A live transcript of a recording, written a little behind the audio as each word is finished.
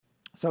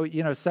So,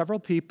 several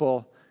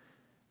people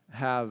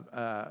have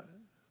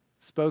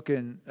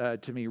spoken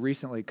to me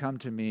recently, come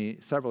to me,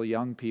 several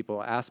young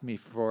people asked me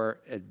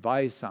for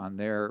advice on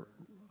their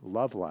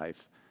love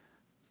life,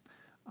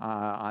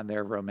 on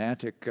their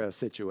romantic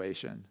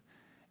situation.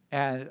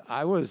 And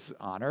I was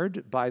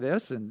honored by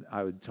this, and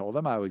told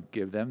them I would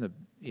give them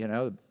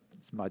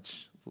as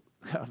much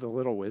of the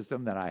little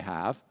wisdom that I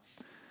have.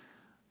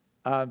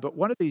 But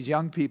one of these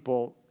young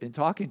people, in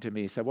talking to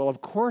me, said, well, of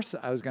course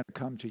I was going to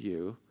come to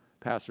you,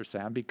 Pastor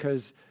Sam,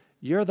 because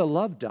you're the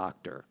love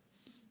doctor.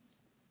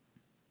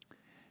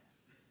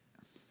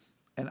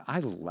 And I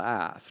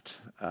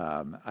laughed.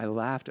 I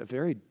laughed a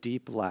very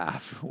deep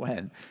laugh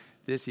when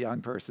this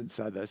young person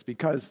said this,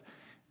 because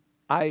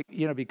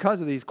because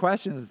of these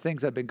questions and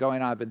things that have been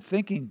going on, I've been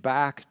thinking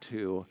back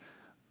to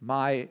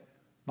my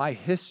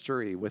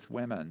history with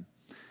women.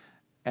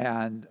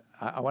 And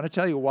I want to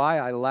tell you why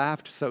I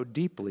laughed so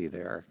deeply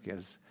there,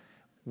 because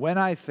when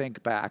I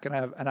think back,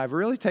 and I've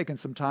really taken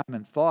some time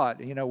and thought,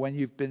 when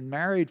you've been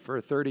married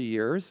for 30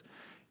 years,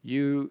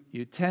 you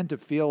tend to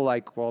feel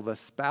like, well, the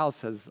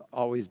spouse has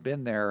always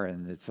been there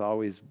and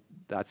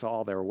that's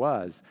all there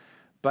was.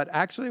 But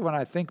actually, when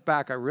I think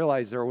back, I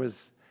realize there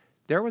was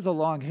a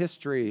long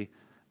history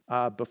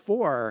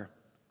before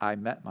I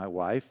met my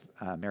wife,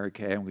 Mary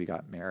Kay, and we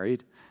got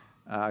married.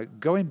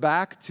 Going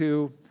back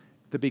to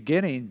the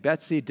beginning,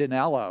 Betsy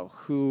Dinello,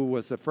 who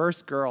was the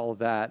first girl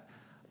that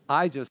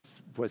I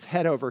just was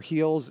head over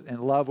heels in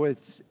love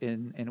with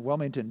in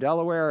Wilmington,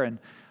 Delaware. And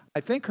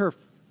I think her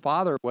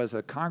father was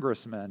a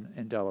congressman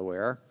in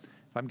Delaware,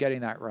 if I'm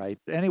getting that right.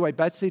 But anyway,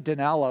 Betsy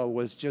Dinello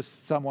was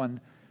just someone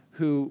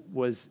who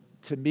was,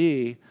 to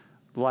me,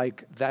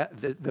 like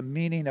the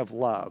meaning of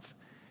love.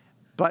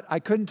 But I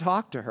couldn't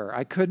talk to her.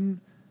 I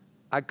couldn't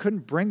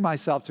bring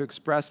myself to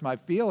express my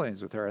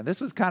feelings with her. And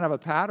this was kind of a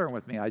pattern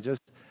with me.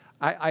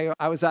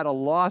 I was at a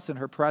loss in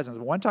her presence.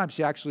 One time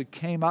she actually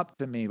came up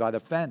to me by the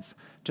fence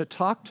to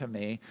talk to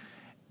me,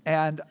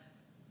 and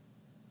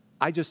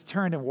I just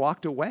turned and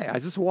walked away. I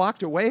just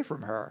walked away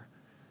from her,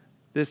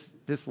 this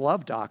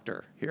love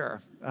doctor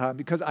here,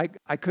 because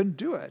I couldn't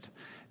do it.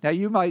 Now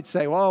you might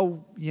say,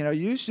 well,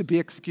 you should be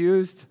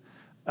excused,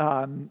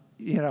 in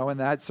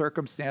that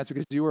circumstance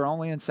because you were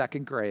only in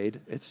second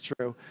grade. It's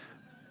true.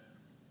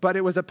 But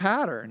it was a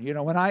pattern.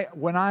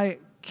 When I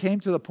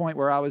came to the point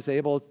where I was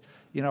able,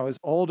 I was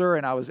older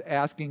and I was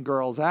asking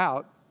girls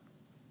out,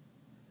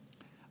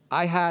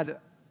 I had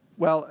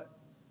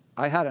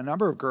a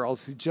number of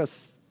girls who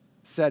just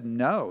said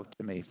no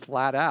to me,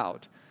 flat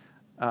out.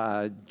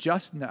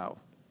 Just no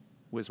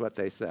was what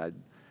they said.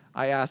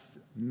 I asked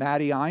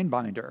Maddie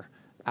Einbinder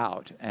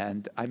out,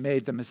 and I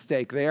made the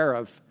mistake there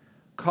of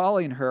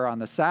calling her on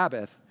the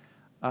Sabbath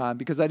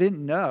because I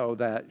didn't know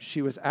that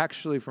she was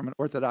actually from an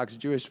Orthodox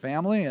Jewish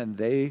family, and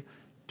they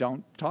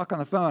don't talk on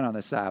the phone on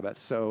the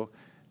Sabbath. So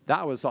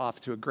that was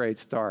off to a great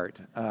start.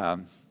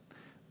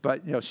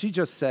 But she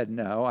just said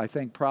no, I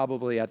think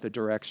probably at the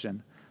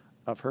direction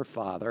of her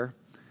father.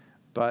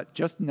 But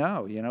just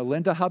no.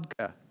 Linda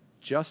Hubka,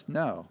 just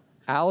no.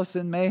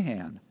 Allison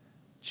Mahan,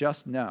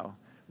 just no.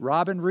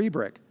 Robin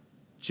Riebrick,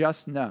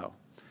 just no.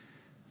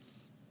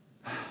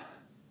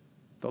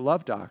 The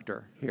love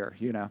doctor here,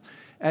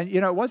 And,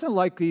 it wasn't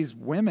like these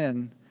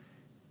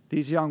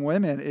young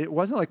women, it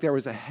wasn't like there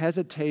was a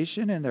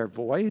hesitation in their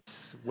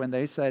voice when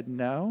they said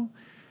no.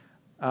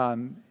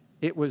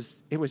 It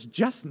was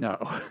just no.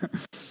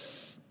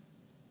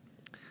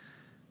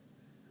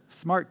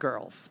 Smart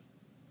girls.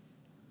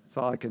 That's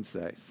all I can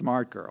say.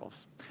 Smart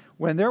girls.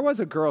 When there was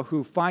a girl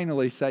who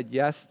finally said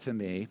yes to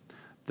me,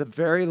 the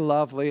very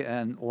lovely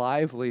and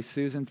lively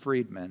Susan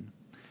Friedman,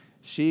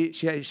 she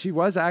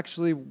was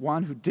actually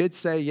one who did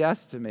say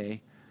yes to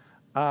me.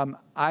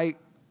 I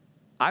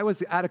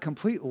was at a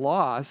complete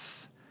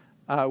loss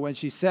when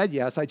she said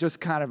yes. I just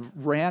kind of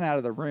ran out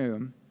of the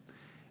room.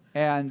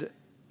 And,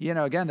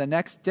 again, the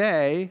next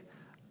day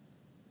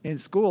in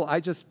school, I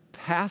just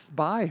passed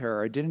by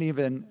her. I didn't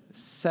even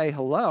say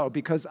hello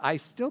because I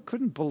still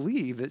couldn't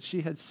believe that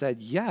she had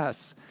said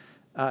yes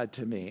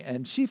to me.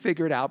 And she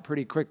figured out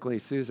pretty quickly,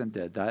 Susan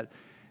did, that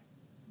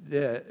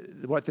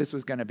what this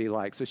was going to be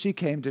like. So she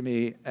came to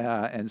me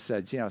and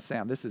said,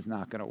 Sam, this is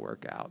not going to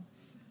work out.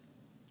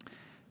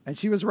 And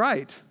she was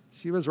right.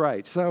 She was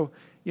right. So,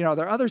 there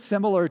are other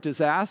similar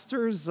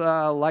disasters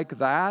like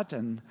that.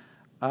 And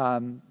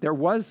there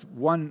was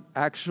one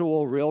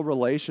actual real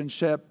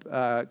relationship,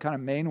 kind of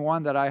main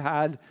one that I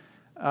had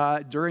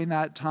during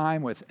that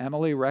time with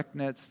Emily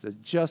Recknitz,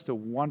 just a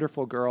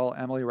wonderful girl,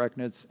 Emily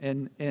Recknitz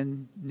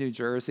in New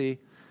Jersey.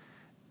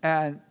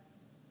 And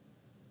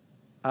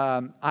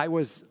I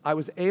was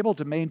able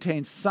to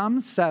maintain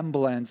some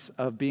semblance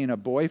of being a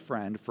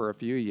boyfriend for a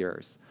few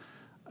years,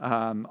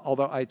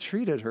 although I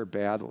treated her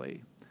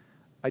badly.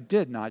 I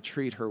did not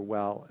treat her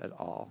well at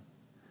all.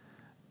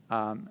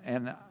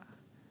 And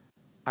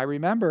I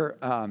remember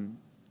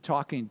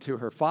talking to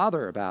her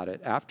father about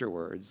it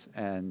afterwards,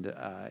 and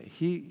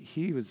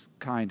he was a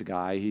kind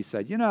guy. He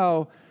said,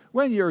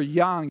 when you're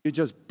young, you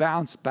just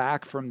bounce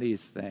back from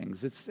these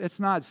things. It's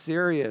not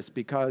serious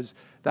because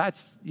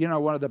that's,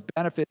 one of the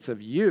benefits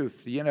of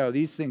youth.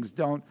 These things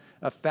don't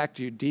affect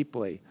you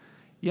deeply.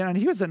 And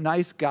he was a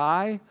nice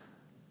guy,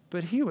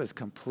 but he was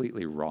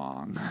completely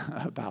wrong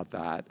about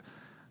that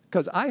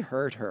because I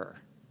hurt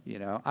her.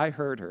 I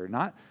hurt her.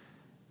 Not,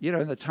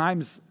 in the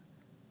times,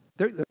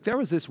 there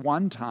was this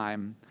one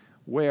time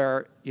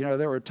where,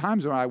 there were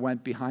times when I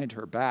went behind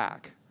her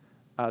back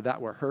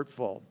that were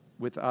hurtful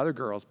with other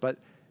girls, but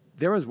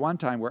there was one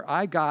time where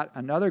I got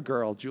another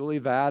girl, Julie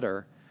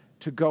Vader,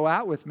 to go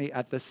out with me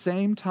at the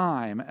same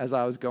time as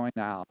I was going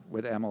out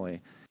with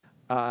Emily.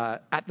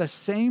 At the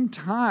same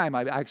time,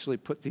 I actually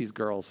put these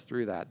girls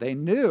through that. They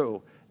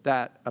knew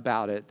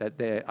about it,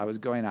 that I was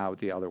going out with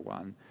the other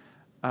one.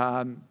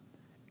 I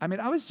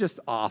was just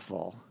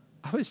awful.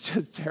 I was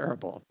just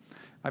terrible.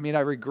 I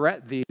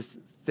regret these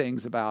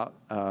things about,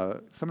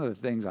 some of the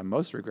things I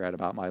most regret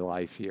about my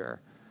life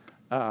here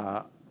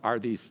are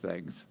these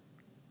things.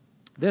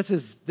 This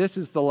is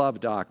the love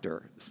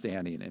doctor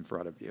standing in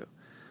front of you.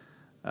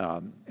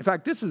 In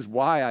fact, this is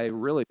why I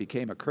really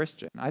became a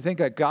Christian. I think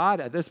that God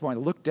at this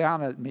point looked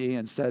down at me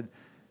and said,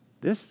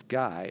 this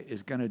guy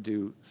is going to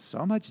do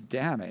so much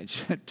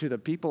damage to the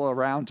people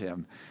around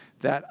him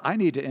that I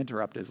need to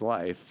interrupt his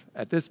life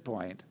at this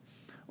point,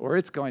 or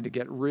it's going to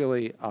get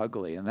really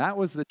ugly. And that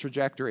was the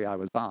trajectory I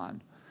was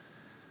on.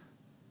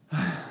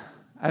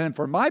 And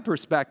from my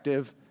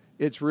perspective,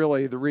 it's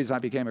really the reason I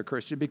became a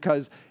Christian,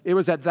 because it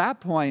was at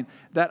that point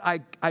that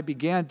I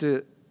began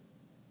to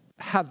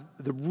have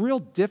the real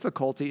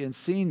difficulty in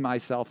seeing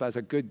myself as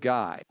a good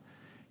guy.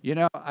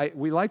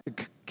 We like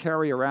to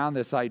carry around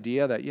this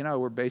idea that,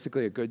 we're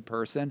basically a good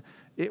person.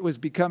 It was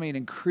becoming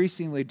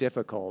increasingly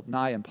difficult,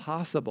 nigh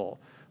impossible,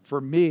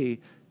 for me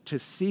to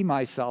see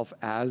myself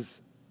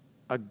as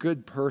a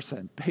good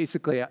person,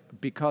 basically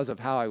because of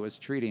how I was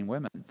treating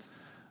women.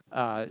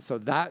 So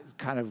that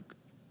kind of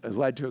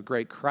led to a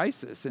great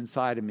crisis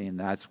inside of me, and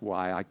that's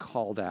why I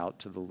called out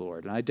to the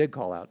Lord. And I did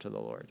call out to the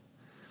Lord.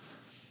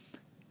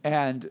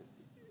 And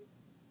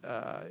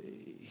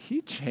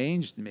he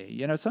changed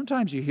me.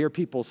 Sometimes you hear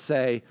people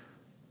say,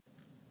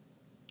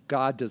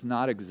 God does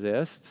not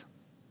exist.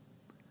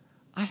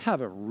 I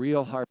have a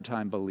real hard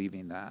time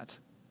believing that.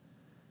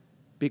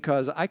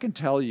 Because I can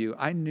tell you,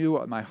 I knew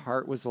what my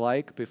heart was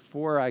like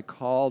before I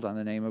called on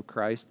the name of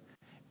Christ,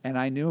 and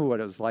I knew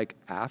what it was like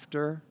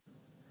after.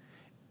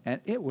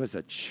 And it was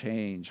a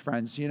change,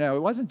 friends. It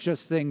wasn't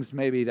just things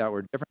maybe that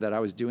were different that I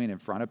was doing in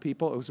front of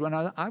people. It was when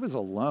I was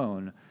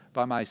alone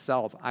by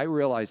myself, I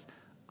realized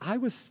I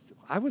was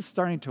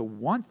starting to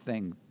want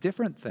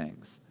different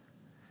things.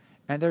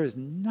 And there is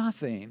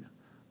nothing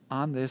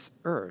on this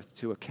earth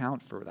to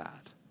account for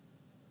that.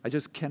 I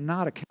just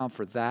cannot account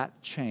for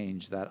that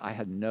change that I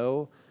had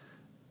no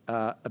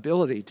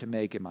ability to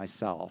make in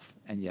myself,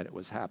 and yet it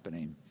was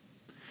happening.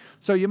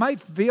 So you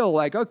might feel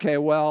like, okay,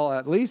 well,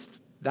 at least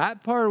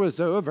that part was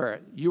over.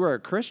 You are a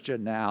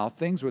Christian now.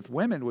 Things with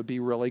women would be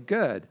really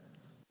good.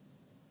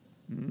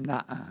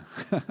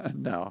 Nuh-uh.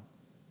 No.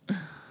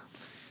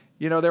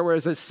 There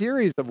was a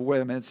series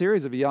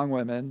of young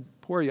women,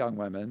 poor young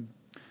women,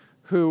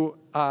 who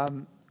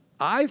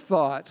I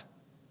thought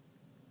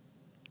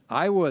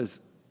I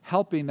was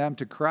helping them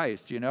to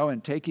Christ,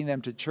 and taking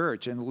them to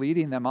church and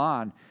leading them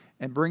on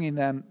and bringing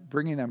them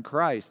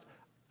Christ.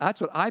 That's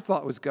what I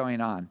thought was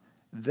going on.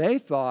 They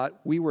thought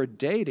we were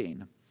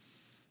dating.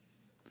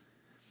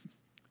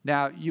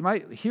 Now, you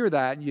might hear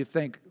that and you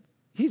think,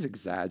 he's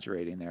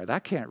exaggerating there.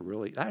 That can't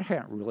really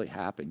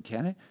happen,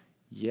 can it?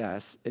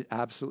 Yes, it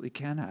absolutely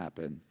can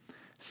happen.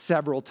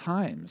 Several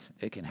times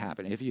it can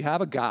happen. If you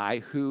have a guy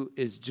who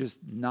is just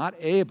not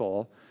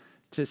able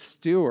to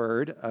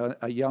steward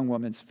a young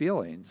woman's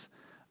feelings,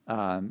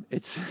 I'll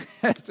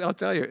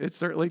tell you, it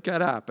certainly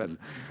can happen.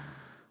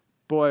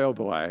 Boy, oh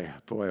boy,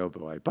 boy, oh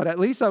boy. But at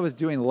least I was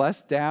doing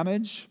less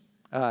damage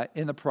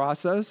in the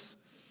process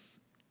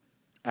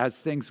as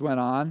things went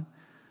on.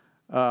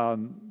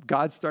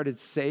 God started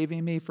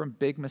saving me from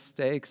big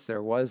mistakes.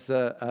 There was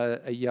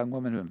a young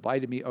woman who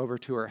invited me over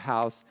to her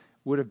house.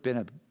 Would have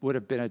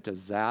been a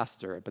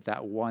disaster, but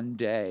that one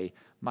day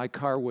my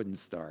car wouldn't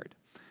start.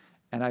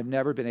 And I've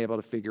never been able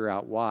to figure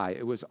out why.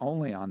 It was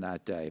only on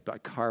that day, but my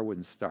car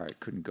wouldn't start,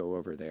 couldn't go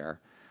over there.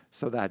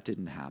 So that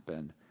didn't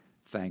happen,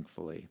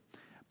 thankfully.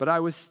 But I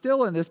was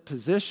still in this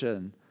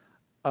position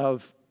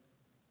of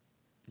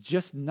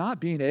just not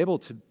being able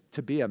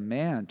to be a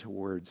man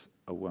towards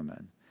a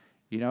woman.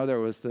 There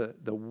was the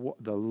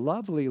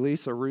lovely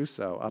Lisa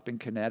Russo up in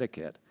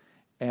Connecticut,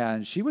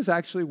 and she was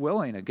actually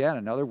willing, again,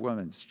 another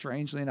woman,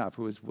 strangely enough,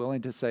 who was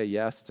willing to say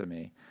yes to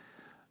me.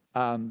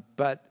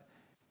 But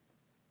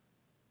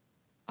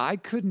I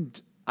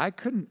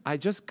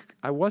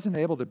wasn't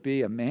able to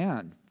be a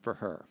man for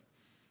her.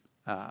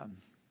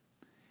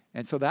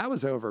 And so that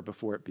was over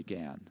before it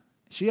began.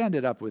 She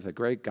ended up with a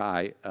great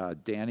guy,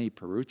 Danny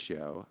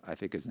Peruccio, I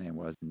think his name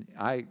was. And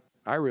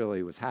I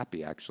really was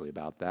happy, actually,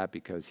 about that,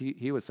 because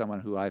he was someone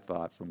who I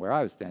thought, from where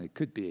I was standing,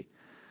 could be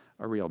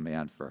a real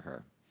man for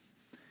her.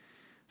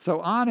 So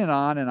on and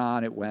on and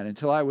on it went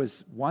until I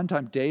was one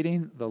time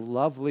dating the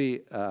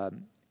lovely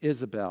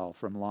Isabel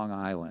from Long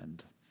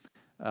Island.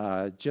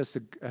 Just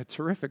a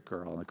terrific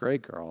girl, a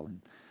great girl.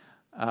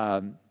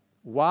 And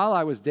while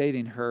I was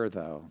dating her,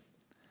 though,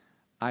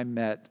 I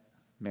met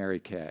Mary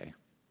Kay.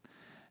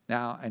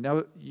 Now, I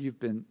know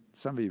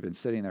some of you have been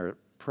sitting there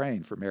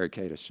praying for Mary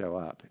Kay to show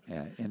up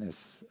in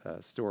this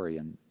story,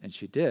 and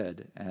she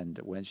did. And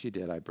when she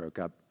did, I broke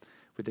up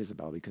with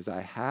Isabel because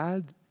I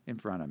had in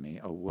front of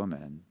me a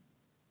woman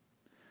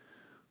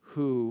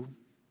who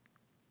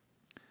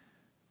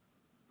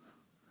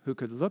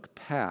could look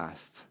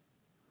past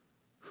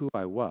who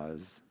I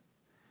was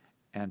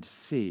and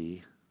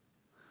see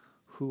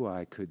who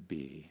I could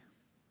be.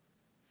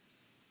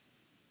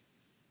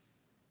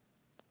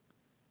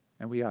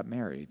 And we got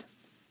married.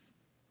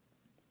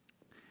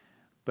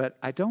 But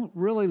I don't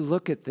really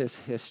look at this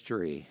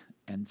history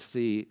and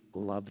see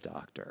Love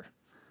Doctor.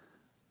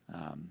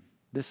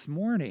 This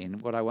morning,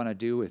 what I want to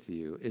do with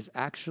you is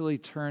actually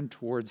turn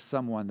towards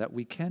someone that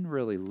we can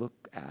really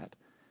look at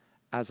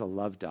as a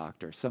love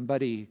doctor,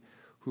 somebody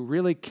who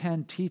really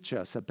can teach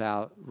us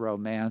about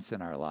romance in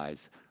our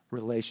lives,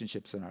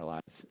 relationships in our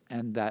lives.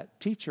 And that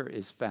teacher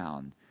is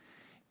found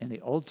in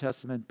the Old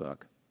Testament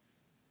book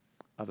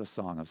of the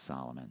Song of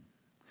Solomon.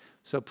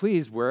 So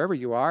please, wherever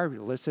you are,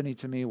 listening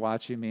to me,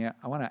 watching me,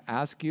 I want to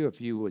ask you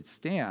if you would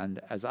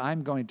stand as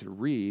I'm going to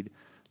read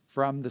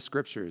from the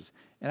scriptures.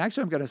 And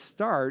actually, I'm going to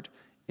start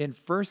in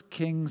 1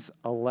 Kings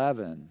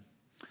 11.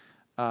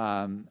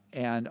 And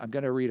I'm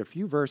going to read a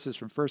few verses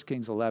from 1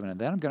 Kings 11. And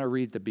then I'm going to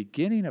read the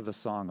beginning of the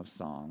Song of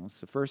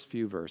Songs, the first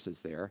few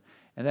verses there.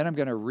 And then I'm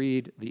going to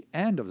read the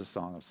end of the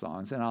Song of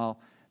Songs. And I'll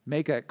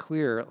make it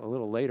clear a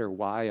little later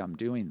why I'm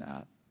doing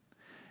that.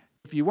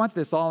 If you want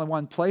this all in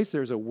one place,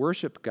 there's a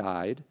worship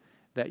guide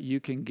that you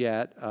can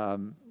get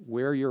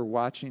where you're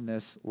watching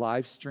this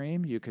live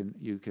stream. You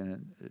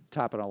can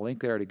tap on a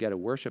link there to get a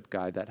worship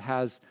guide that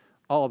has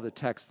all of the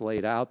text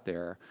laid out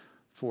there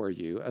for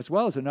you, as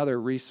well as another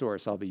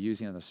resource I'll be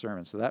using in the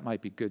sermon, so that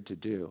might be good to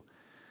do.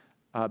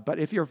 But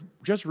if you're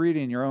just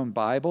reading your own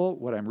Bible,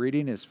 what I'm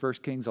reading is 1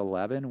 Kings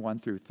 11, 1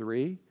 through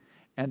 3,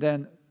 and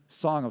then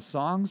Song of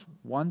Songs,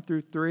 1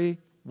 through 3,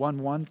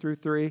 1 through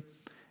 3,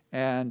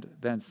 and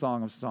then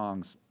Song of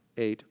Songs,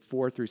 8,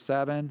 4 through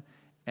 7,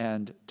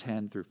 and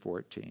 10 through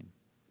 14.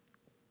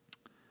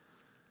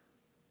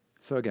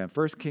 So again,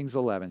 1 Kings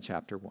 11,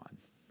 chapter 1.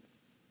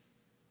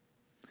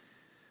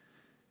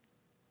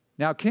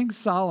 Now King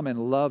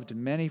Solomon loved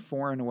many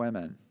foreign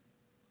women,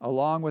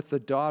 along with the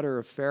daughter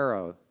of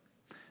Pharaoh,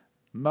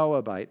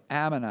 Moabite,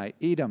 Ammonite,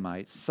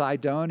 Edomite,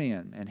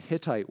 Sidonian, and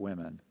Hittite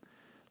women,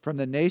 from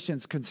the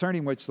nations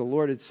concerning which the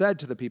Lord had said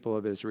to the people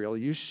of Israel,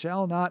 "You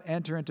shall not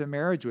enter into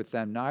marriage with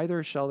them,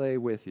 neither shall they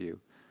with you.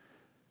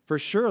 For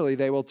surely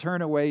they will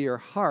turn away your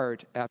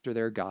heart after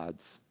their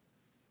gods."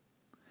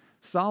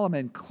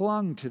 Solomon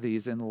clung to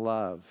these in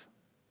love.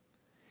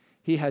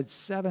 He had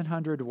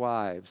 700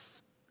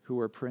 wives who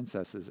were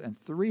princesses and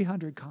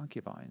 300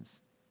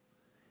 concubines.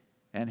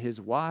 And his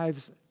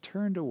wives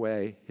turned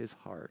away his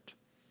heart.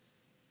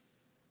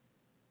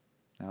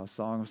 Now,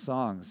 Song of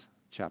Songs,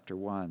 chapter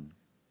 1.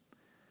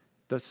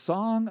 The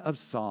Song of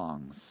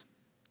Songs,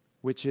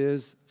 which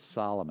is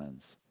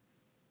Solomon's.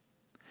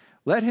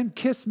 Let him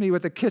kiss me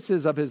with the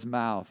kisses of his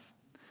mouth,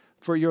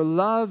 for your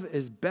love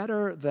is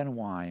better than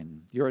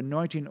wine. Your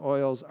anointing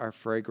oils are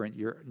fragrant.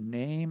 Your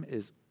name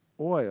is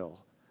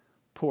oil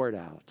poured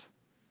out.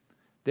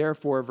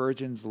 Therefore,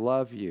 virgins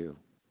love you.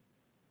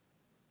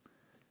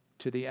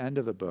 To the end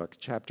of the book,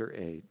 chapter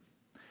 8.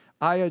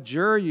 I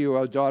adjure you,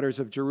 O daughters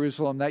of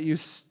Jerusalem, that you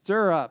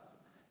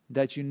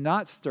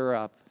not stir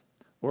up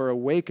or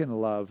awaken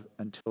love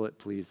until it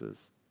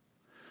pleases.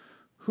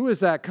 Who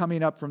is that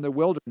coming up from the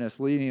wilderness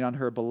leaning on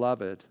her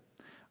beloved?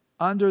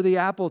 Under the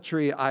apple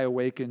tree I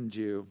awakened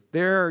you.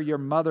 There your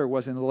mother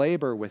was in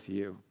labor with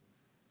you.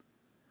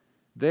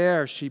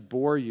 There she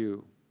bore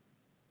you.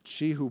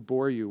 She who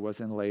bore you was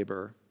in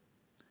labor.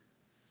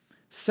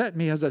 Set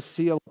me as a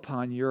seal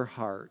upon your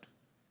heart,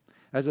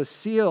 as a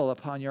seal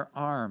upon your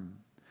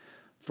arm.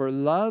 For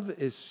love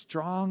is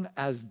strong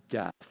as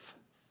death,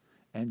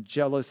 and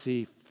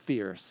jealousy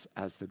fierce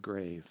as the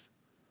grave.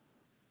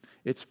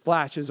 Its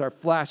flashes are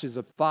flashes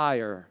of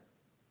fire,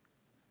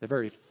 the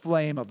very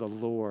flame of the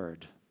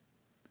Lord.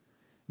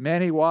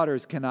 Many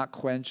waters cannot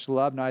quench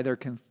love, neither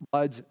can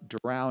floods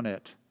drown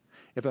it.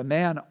 If a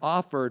man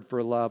offered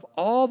for love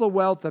all the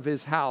wealth of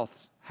his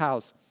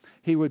house,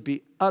 he would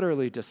be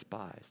utterly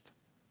despised.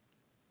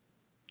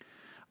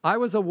 I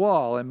was a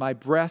wall, and my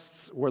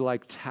breasts were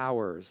like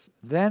towers.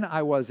 Then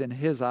I was in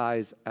his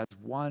eyes as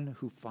one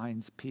who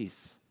finds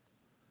peace.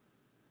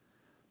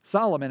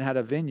 Solomon had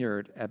a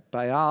vineyard at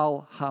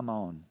Baal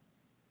Hamon.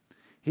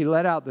 He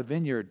let out the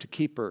vineyard to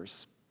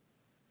keepers.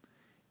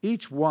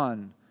 Each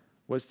one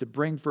was to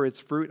bring for its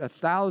fruit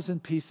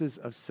 1,000 pieces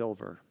of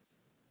silver.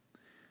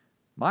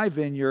 My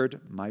vineyard,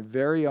 my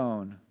very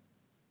own,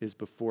 is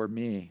before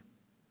me.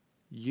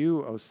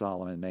 You, O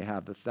Solomon, may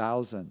have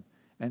 1,000,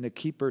 and the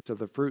keepers of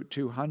the fruit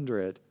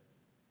 200.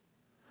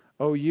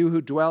 O you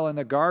who dwell in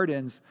the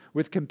gardens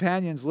with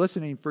companions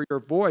listening for your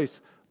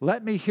voice,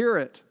 let me hear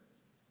it.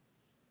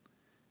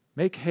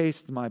 Make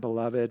haste, my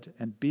beloved,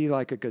 and be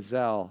like a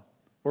gazelle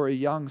or a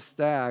young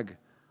stag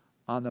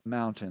on the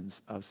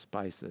mountains of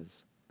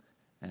spices.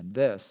 And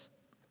this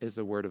is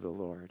the word of the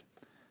Lord.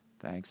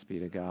 Thanks be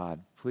to God.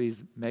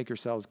 Please make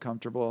yourselves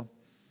comfortable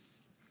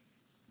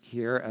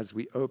here as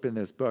we open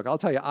this book. I'll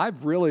tell you,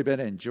 I've really been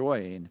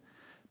enjoying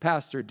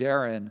Pastor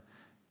Darren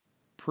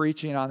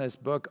preaching on this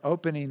book,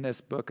 opening this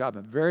book up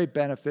in very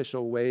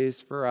beneficial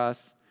ways for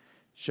us,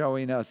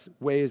 showing us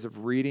ways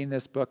of reading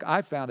this book.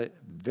 I found it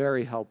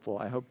very helpful.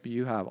 I hope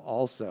you have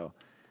also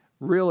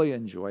really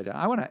enjoyed it.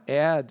 I want to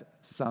add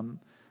something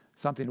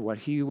to what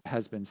he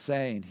has been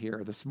saying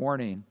here this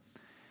morning.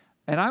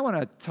 And I want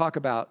to talk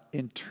about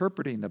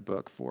interpreting the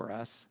book for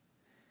us.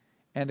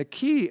 And the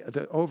key,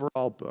 the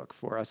overall book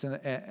for us, and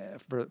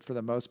for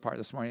the most part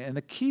this morning, and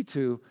the key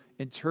to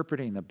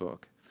interpreting the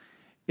book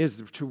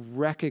is to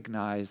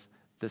recognize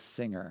the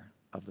singer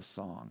of the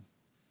song.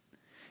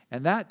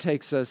 And that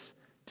takes us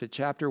to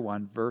chapter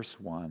 1, verse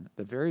 1,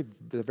 the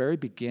very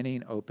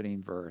beginning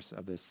opening verse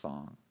of this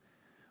song,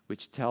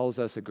 which tells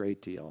us a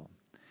great deal.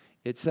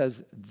 It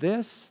says,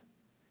 "This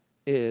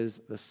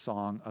is the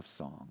Song of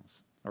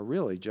Songs," or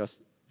really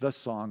just the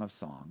Song of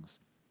Songs,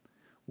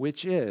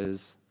 which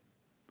is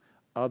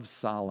of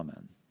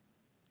Solomon,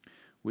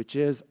 which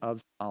is of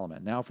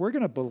Solomon. Now, if we're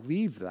going to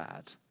believe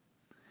that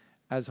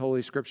as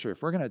Holy Scripture,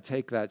 if we're going to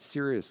take that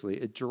seriously,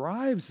 it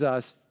drives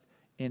us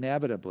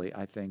inevitably,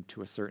 I think,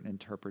 to a certain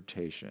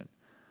interpretation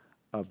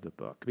of the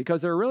book,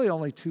 because there are really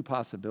only two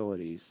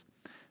possibilities.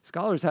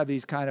 Scholars have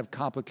these kind of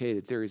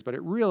complicated theories, but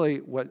it really,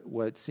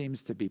 what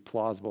seems to be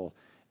plausible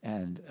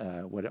and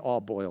what it all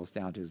boils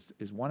down to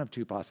is one of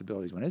two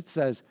possibilities. When it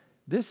says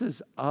this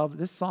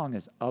song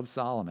is of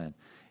Solomon,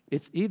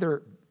 it's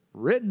either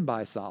written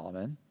by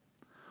Solomon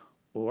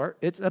or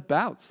it's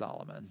about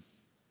Solomon,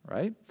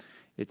 right?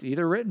 It's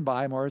either written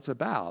by him or it's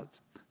about.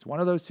 It's one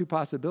of those two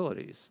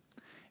possibilities.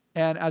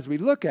 And as we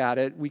look at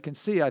it, we can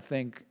see, I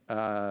think,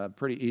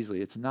 pretty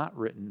easily, it's not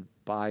written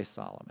by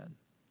Solomon.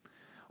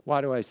 Why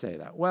do I say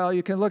that? Well,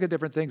 you can look at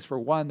different things. For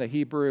one, the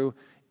Hebrew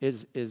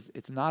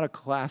it's not a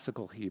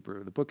classical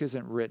Hebrew. The book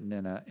isn't written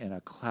in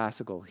a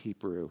classical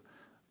Hebrew.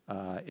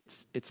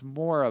 It's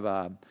more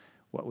of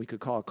what we could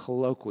call a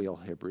colloquial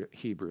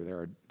Hebrew.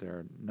 There are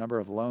a number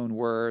of loan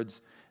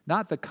words,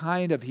 not the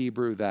kind of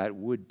Hebrew that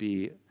would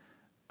be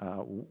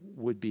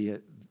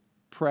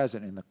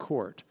present in the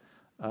court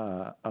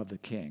of the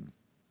king.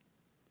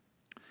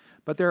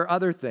 But there are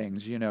other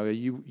things, you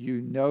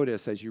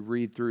notice as you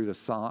read through the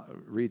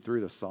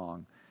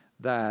song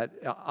that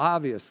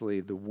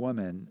obviously the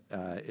woman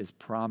is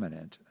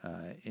prominent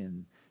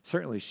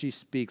certainly she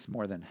speaks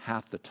more than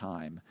half the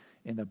time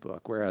in the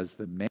book, whereas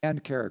the man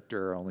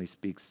character only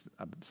speaks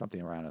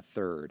something around a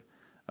third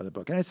of the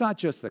book. And it's not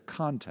just the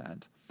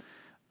content.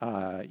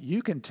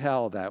 You can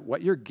tell that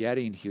what you're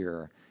getting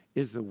here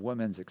is the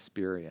woman's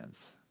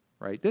experience,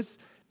 right? This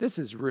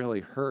is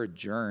really her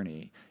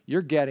journey.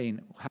 You're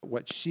getting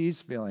what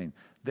she's feeling,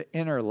 the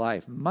inner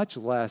life, much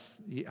less,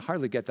 you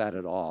hardly get that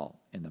at all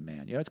in the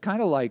man. It's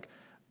kind of like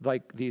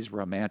these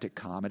romantic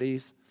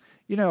comedies.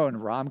 In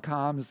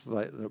rom-coms,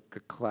 like the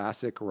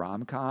classic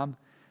rom-com,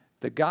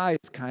 the guy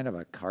is kind of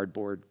a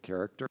cardboard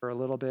character a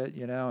little bit,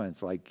 and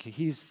it's like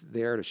he's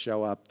there to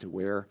show up to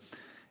wear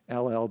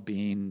LL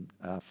Bean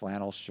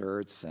flannel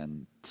shirts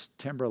and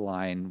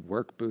Timberline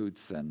work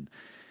boots and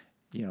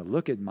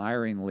look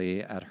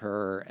admiringly at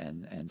her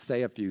and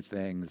say a few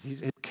things.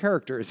 His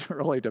character is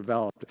really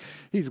developed.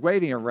 He's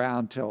waiting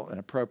around till an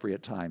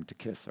appropriate time to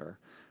kiss her,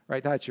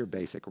 right? That's your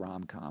basic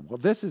rom-com. Well,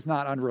 this is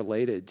not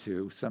unrelated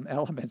to some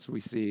elements we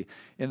see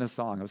in the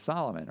Song of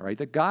Solomon, right?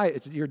 The guy,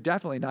 you're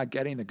definitely not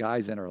getting the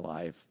guy's inner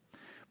life,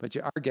 but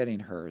you are getting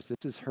hers.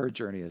 This is her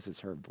journey. This is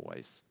her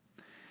voice.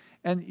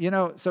 And,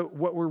 so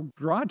what we're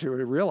drawn to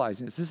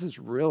realizing is this is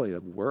really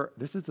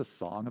this is the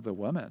song of the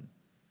woman.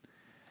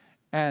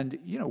 And,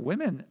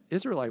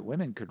 Israelite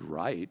women could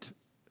write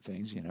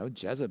things,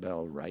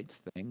 Jezebel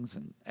writes things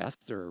and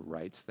Esther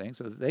writes things,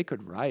 so they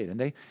could write. And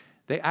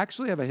they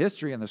actually have a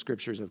history in the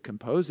scriptures of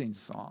composing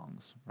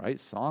songs, right?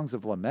 Songs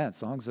of lament,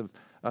 songs of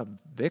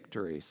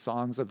victory,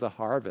 songs of the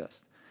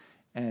harvest.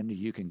 And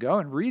you can go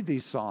and read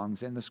these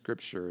songs in the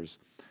scriptures.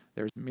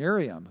 There's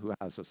Miriam who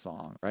has a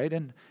song, right?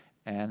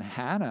 And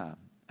Hannah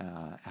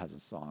has a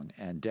song,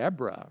 and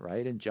Deborah,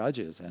 right? And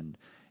Judges, and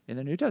in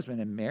the New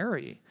Testament, and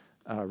Mary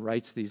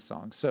writes these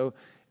songs. So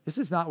this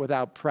is not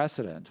without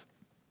precedent.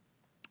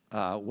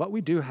 What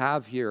we do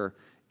have here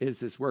is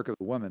this work of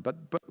the woman,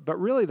 but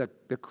really the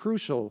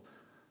crucial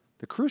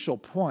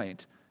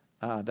point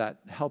that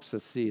helps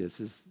us see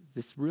this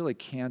really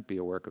can't be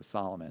a work of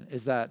Solomon,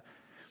 is that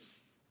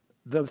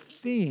the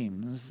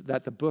themes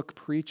that the book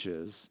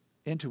preaches,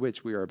 into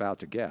which we are about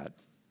to get,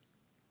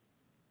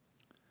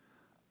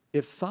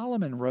 if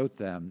Solomon wrote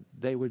them,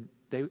 it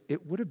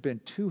would have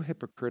been too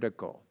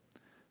hypocritical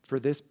for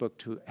this book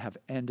to have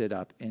ended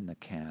up in the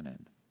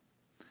canon.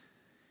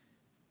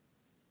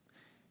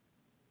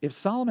 if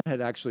Solomon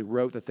had actually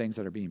wrote the things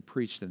that are being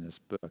preached in this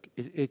book,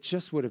 it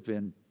just would have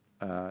been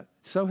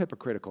so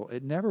hypocritical.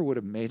 It never would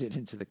have made it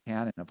into the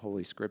canon of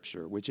Holy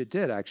Scripture, which it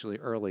did actually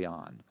early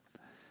on.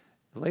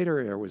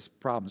 Later there was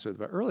problems with it,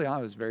 but early on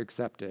it was very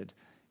accepted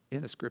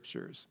in the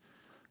Scriptures.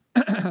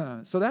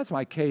 So that's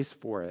my case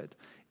for it.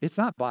 It's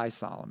not by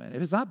Solomon.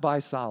 If it's not by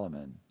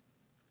Solomon,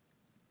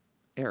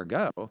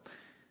 ergo,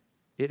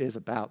 it is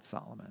about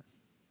Solomon.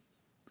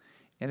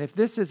 And if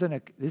this is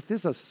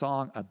a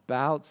song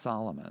about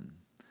Solomon,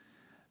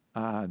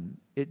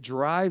 it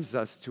drives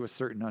us to a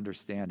certain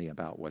understanding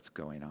about what's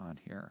going on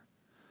here.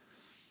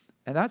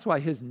 And that's why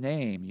his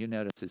name, you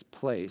notice, is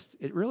placed.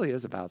 It really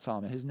is about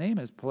Solomon. His name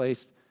is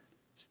placed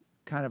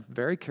kind of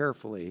very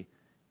carefully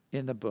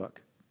in the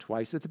book,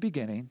 twice at the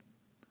beginning,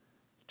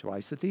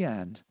 twice at the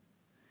end,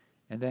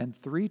 and then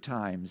 3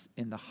 times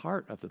in the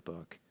heart of the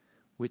book,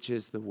 which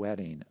is the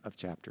wedding of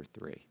chapter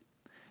 3.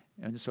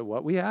 And so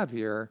what we have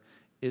here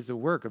is the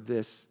work of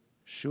this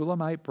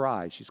Shulamite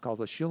bride. She's called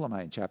a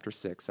Shulamite in chapter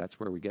 6. That's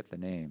where we get the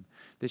name.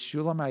 This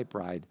Shulamite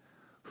bride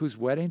whose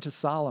wedding to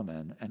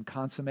Solomon and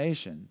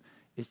consummation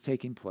is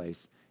taking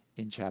place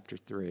in chapter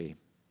 3.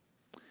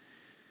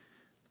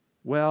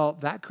 Well,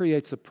 that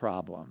creates a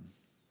problem.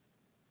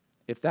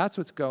 If that's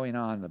what's going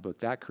on in the book,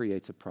 that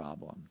creates a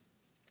problem.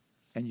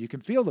 And you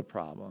can feel the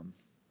problem,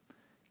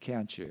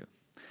 can't you?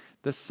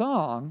 The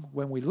song,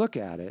 when we look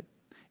at it,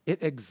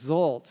 it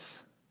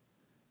exalts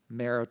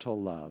marital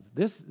love.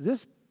 This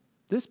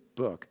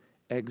book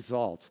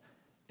exalts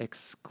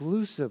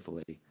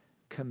exclusively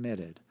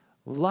committed,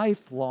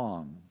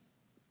 lifelong,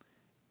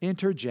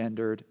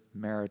 intergendered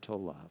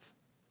marital love.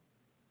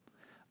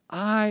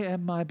 I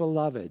am my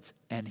beloved's,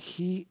 and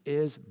he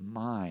is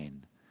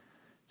mine.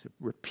 It's a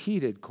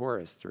repeated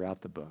chorus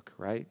throughout the book,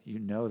 right? You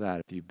know that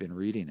if you've been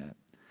reading it.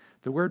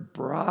 The word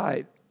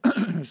bride,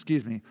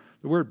 excuse me,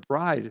 the word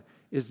bride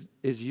is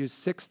used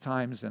 6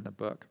 times in the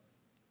book.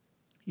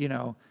 You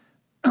know,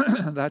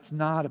 that's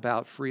not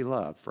about free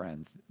love,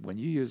 friends. When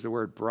you use the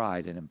word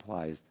bride, it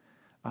implies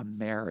a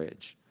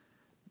marriage,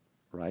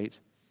 right?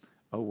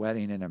 A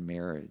wedding and a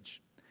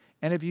marriage.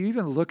 And if you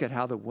even look at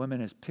how the woman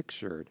is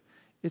pictured,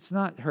 it's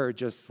not her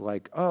just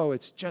like, oh,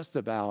 it's just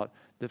about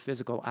the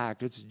physical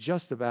act. It's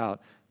just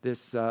about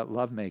this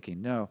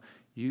lovemaking. No,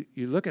 you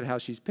look at how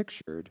she's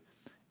pictured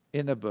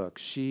in the book.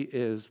 She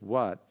is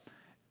what?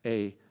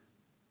 A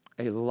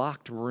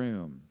locked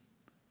room,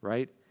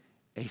 right?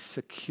 A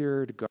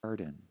secured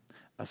garden,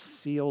 a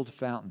sealed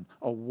fountain,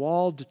 a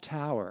walled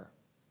tower,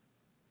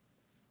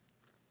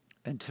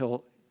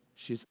 until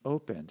she's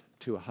opened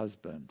to a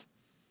husband.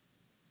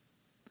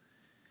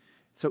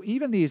 So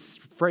even these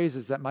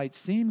phrases that might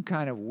seem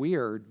kind of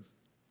weird,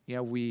 you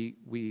know, we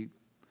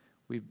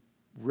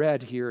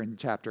read here in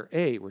chapter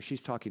 8 where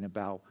she's talking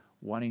about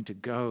wanting to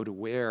go to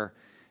where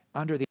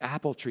under the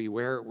apple tree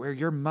where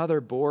your mother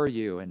bore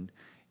you. And,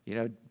 you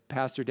know,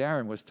 Pastor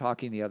Darren was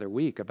talking the other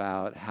week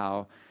about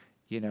how,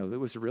 you know, it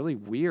was really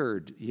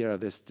weird, you know,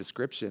 this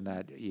description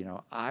that, you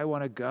know, I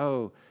want to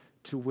go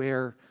to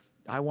where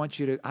I want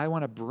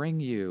to bring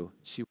you.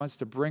 She wants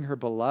to bring her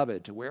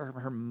beloved to where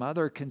her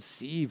mother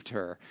conceived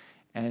her.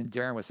 And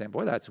Darren was saying,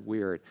 boy, that's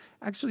weird.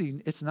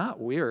 Actually, it's not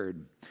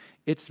weird.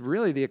 It's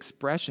really the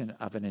expression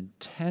of an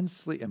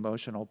intensely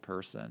emotional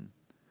person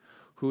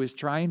who is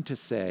trying to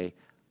say,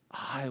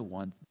 I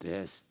want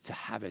this to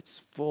have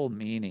its full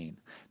meaning.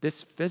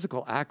 This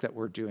physical act that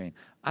we're doing,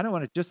 I don't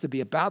want it just to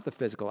be about the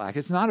physical act.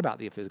 It's not about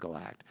the physical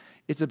act.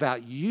 It's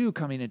about you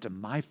coming into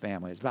my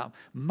family. It's about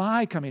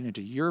my coming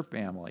into your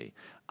family.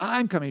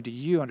 I'm coming to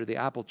you under the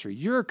apple tree.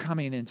 You're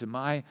coming into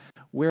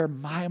where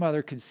my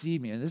mother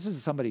conceived me. And this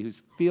is somebody who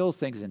feels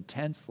things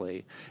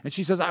intensely. And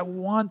she says, I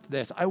want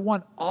this. I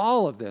want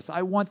all of this.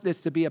 I want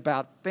this to be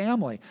about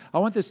family. I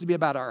want this to be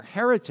about our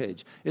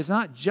heritage. It's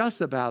not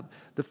just about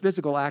the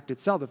physical act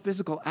itself. The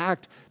physical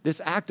act, this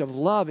act of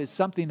love, is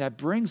something that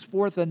brings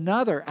forth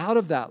another out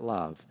of that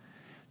love.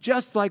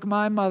 Just like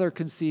my mother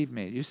conceived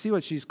me. You see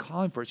what she's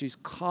calling for? She's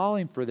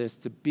calling for this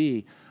to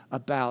be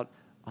about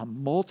a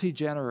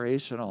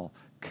multi-generational,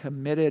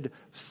 committed,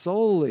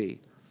 solely,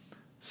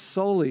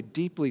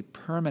 deeply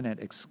permanent,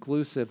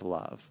 exclusive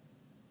love.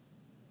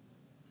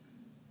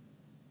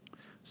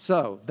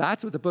 So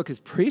that's what the book is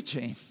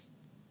preaching.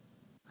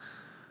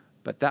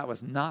 But that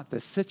was not the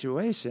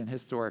situation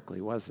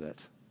historically, was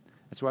it?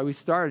 That's why we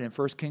started in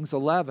 1 Kings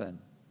 11,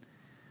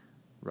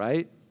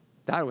 right?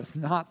 That was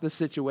not the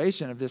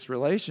situation of this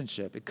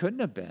relationship. It couldn't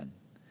have been.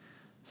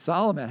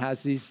 Solomon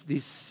has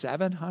these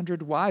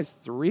 700 wives,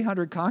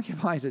 300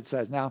 concubines, it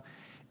says. Now,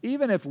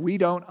 even if we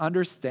don't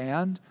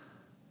understand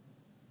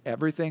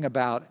everything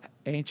about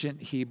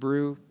ancient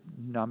Hebrew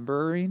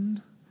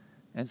numbering,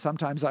 and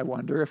sometimes I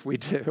wonder if we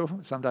do,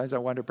 sometimes I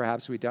wonder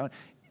perhaps we don't,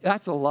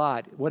 that's a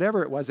lot.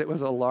 Whatever it was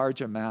a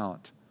large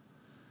amount.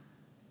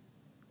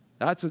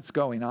 That's what's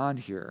going on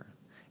here.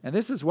 And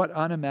this is what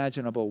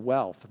unimaginable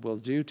wealth will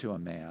do to a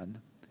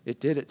man. It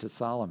did it to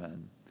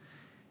Solomon.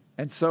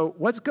 And so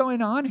what's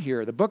going on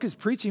here? The book is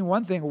preaching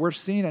one thing. We're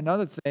seeing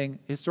another thing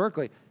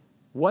historically.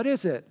 What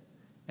is it?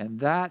 And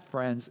that,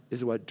 friends,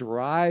 is what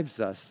drives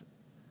us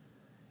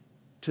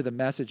to the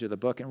message of the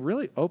book and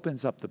really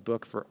opens up the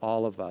book for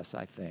all of us,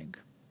 I think.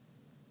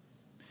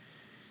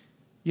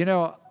 You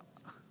know,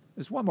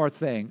 there's one more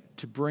thing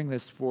to bring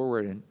this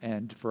forward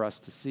and for us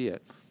to see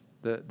it,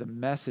 the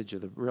message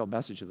of the real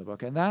message of the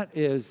book, and that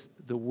is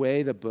the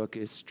way the book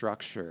is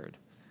structured.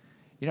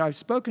 You know, I've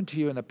spoken to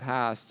you in the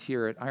past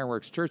here at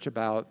Ironworks Church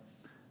about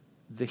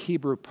the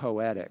Hebrew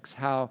poetics,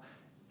 how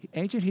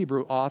ancient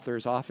Hebrew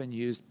authors often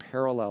used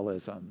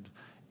parallelism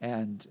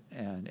and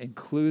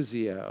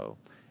inclusio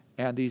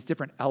and these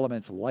different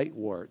elements,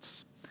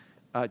 lightworts,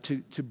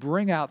 to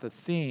bring out the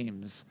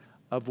themes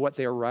of what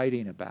they're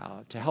writing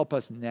about, to help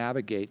us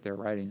navigate their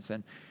writings.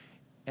 And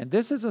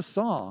this is a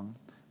song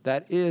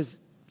that is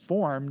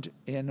formed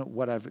in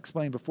what I've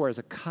explained before as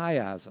a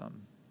chiasm.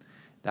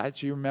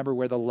 That you remember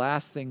where the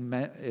last thing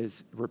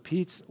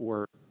repeats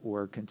or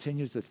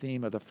continues the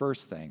theme of the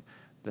first thing.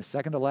 The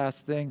second to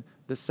last thing,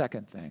 the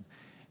second thing.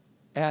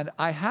 And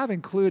I have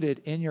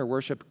included in your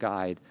worship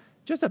guide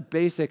just a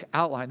basic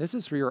outline. This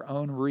is for your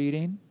own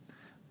reading.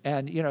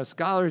 And, you know,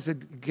 scholars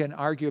can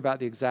argue about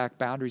the exact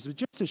boundaries, but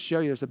just to show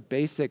you there's a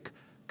basic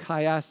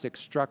chiastic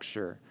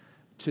structure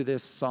to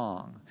this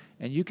song.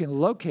 And you can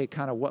locate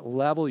kind of what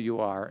level you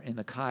are in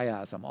the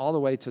chiasm, all the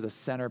way to the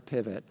center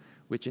pivot,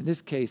 which in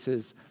this case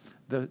is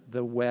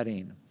the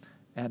wedding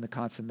and the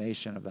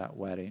consummation of that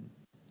wedding.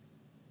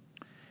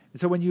 And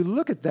so when you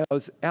look at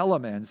those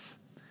elements,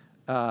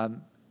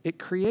 it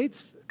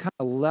creates kind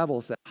of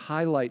levels that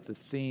highlight the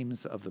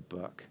themes of the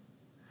book.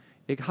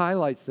 It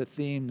highlights the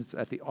themes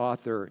that the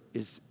author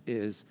is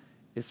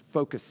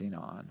focusing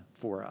on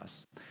for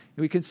us.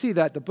 And we can see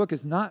that the book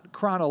is not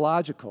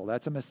chronological.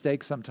 That's a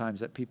mistake sometimes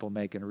that people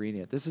make in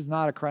reading it. This is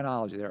not a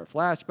chronology. There are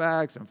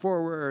flashbacks and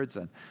forwards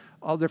and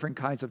all different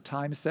kinds of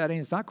time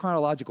settings. It's not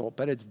chronological,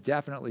 but it's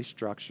definitely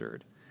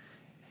structured.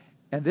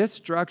 And this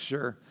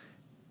structure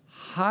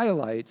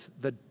highlights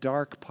the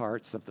dark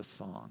parts of the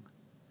song,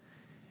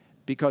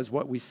 because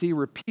what we see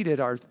repeated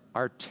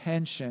are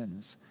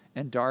tensions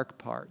and dark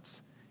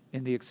parts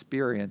in the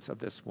experience of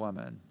this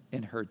woman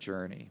in her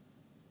journey.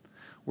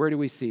 Where do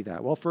we see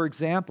that? Well, for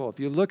example, if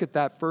you look at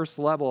that first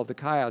level of the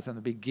chiasm,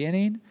 the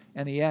beginning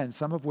and the end,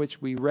 some of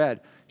which we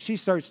read, she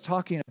starts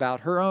talking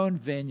about her own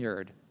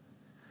vineyard.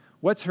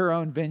 What's her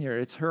own vineyard?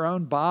 It's her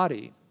own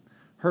body.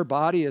 Her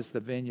body is the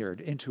vineyard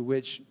into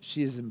which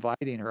she is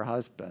inviting her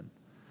husband,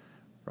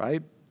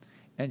 right?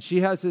 And she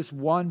has this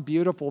one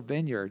beautiful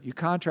vineyard. You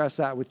contrast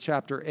that with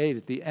chapter 8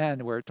 at the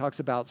end, where it talks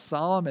about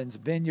Solomon's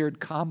vineyard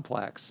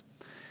complex.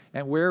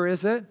 And where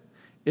is it?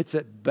 It's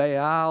at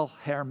Baal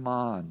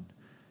Haman,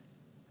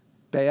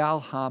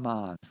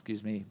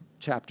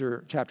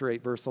 chapter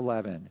 8, verse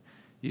 11.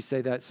 You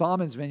say that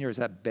Solomon's vineyard is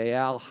at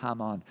Baal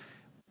Haman.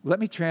 Let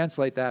me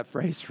translate that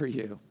phrase for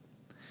you.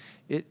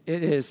 It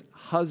is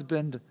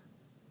husband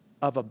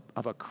of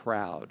a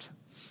crowd.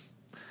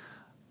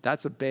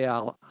 That's what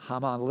Baal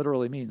Haman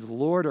literally means,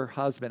 lord or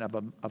husband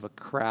of a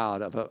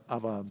crowd,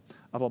 of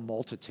a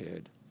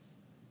multitude.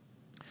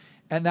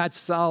 And that's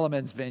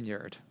Solomon's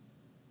vineyard.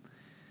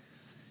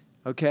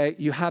 Okay,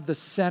 you have the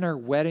center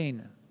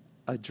wedding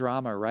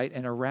drama, right?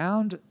 And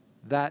around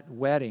that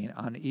wedding,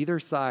 on either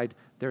side,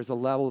 there's a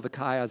level of the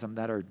chiasm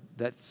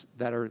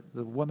that are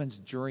the woman's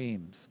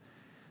dreams.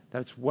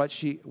 That's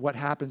what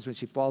happens when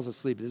she falls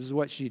asleep. This is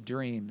what she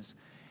dreams.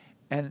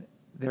 And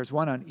there's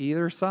one on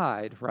either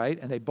side, right?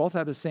 And they both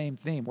have the same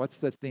theme. What's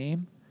the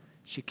theme?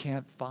 She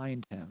can't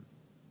find him,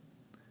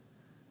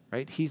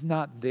 right? He's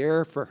not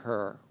there for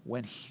her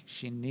when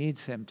she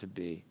needs him to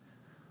be.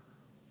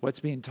 What's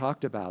being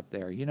talked about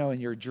there? You know, in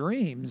your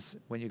dreams,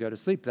 when you go to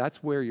sleep,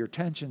 that's where your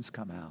tensions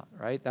come out,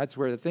 right? That's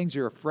where the things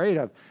you're afraid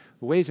of,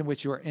 the ways in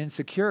which you are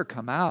insecure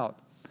come out.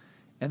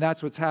 And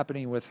that's what's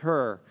happening with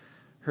her.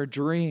 Her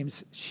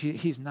dreams,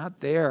 he's not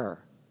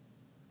there.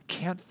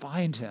 Can't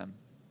find him.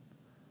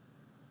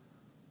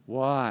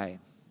 Why?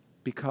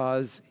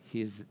 Because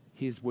he's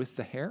with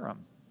the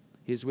harem.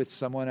 He's with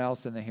someone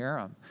else in the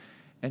harem.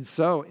 And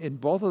so in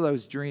both of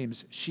those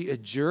dreams, she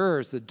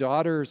adjures the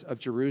daughters of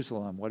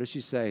Jerusalem. What does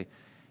she say?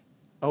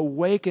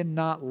 Awaken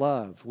not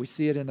love. We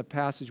see it in the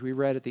passage we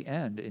read at the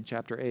end in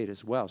chapter 8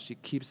 as well. She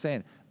keeps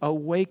saying,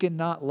 awaken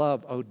not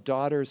love, O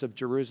daughters of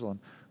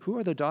Jerusalem. Who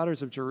are the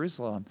daughters of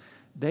Jerusalem?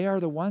 They are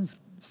the ones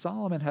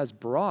Solomon has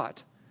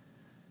brought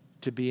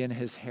to be in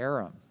his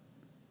harem.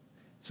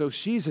 So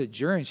she's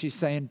adjuring, she's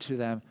saying to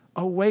them,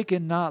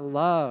 awaken not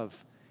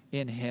love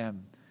in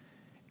him.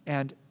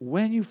 And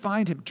when you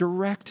find him,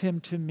 direct him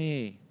to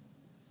me.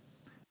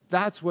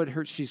 That's what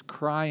she's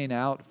crying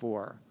out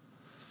for.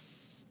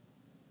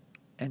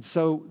 And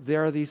so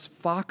there are these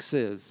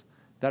foxes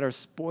that are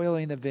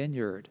spoiling the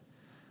vineyard.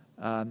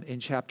 In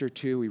chapter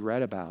 2 we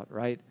read about,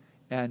 right?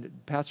 And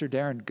Pastor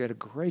Darren did a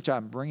great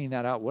job bringing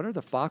that out. What are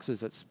the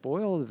foxes that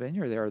spoil the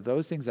vineyard? There are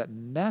those things that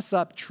mess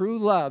up true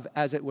love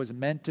as it was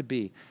meant to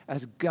be,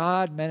 as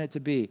God meant it to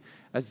be,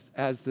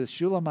 as the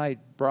Shulamite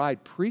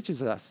bride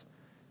preaches us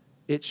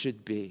it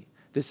should be.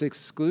 This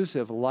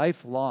exclusive,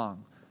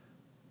 lifelong,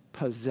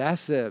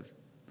 possessive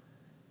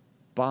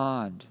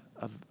bond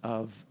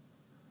of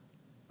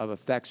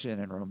affection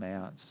and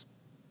romance.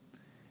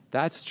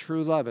 That's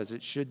true love as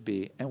it should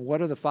be. And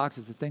what are the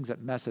foxes? The things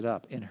that mess it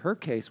up. In her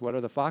case, what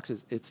are the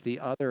foxes? It's the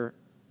other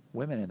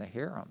women in the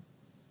harem.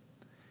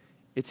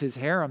 It's his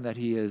harem that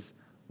he is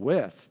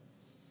with.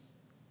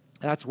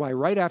 That's why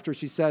right after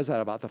she says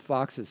that about the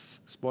foxes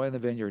spoiling the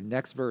vineyard,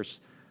 next verse,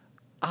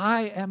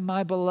 I am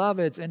my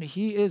beloved's and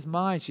he is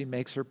mine, she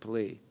makes her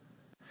plea.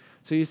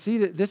 So you see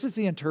that this is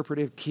the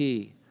interpretive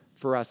key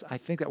for us, I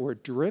think, that we're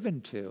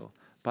driven to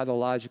by the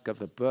logic of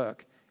the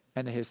book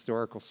and the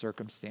historical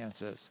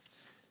circumstances.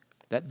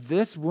 That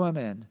this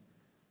woman,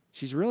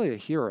 she's really a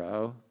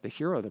hero, the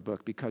hero of the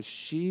book, because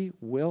she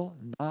will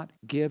not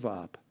give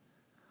up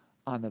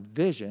on the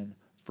vision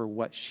for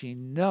what she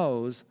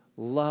knows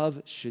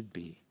love should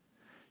be.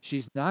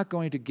 She's not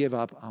going to give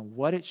up on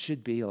what it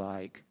should be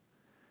like,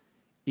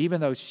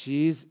 even though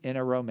she's in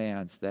a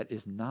romance that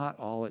is not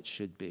all it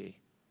should be.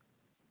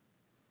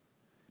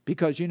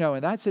 Because, in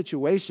that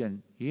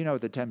situation,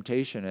 what the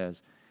temptation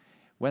is.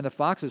 When the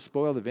foxes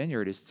spoil the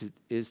vineyard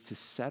is to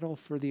settle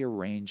for the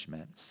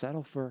arrangement,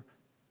 settle for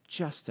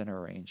just an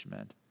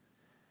arrangement.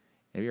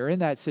 If you're in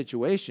that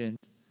situation,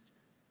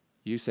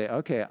 you say,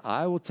 okay,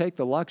 I will take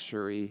the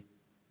luxury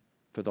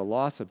for the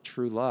loss of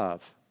true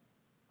love.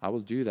 I will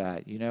do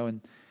that,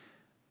 and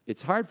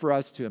it's hard for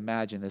us to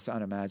imagine this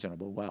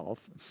unimaginable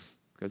wealth,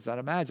 because it's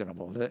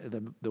unimaginable.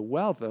 The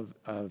wealth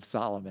of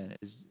Solomon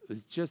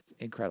is just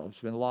incredible. It's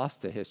been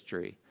lost to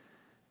history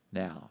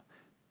now.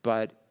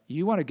 But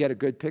you want to get a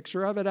good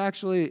picture of it,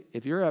 actually,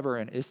 if you're ever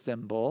in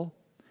Istanbul,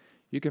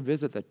 you can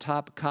visit the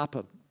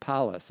Topkapi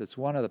Palace. It's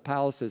one of the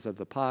palaces of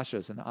the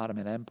Pashas in the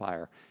Ottoman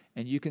Empire.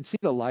 And you can see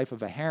the life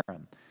of a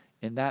harem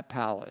in that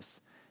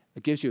palace.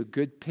 It gives you a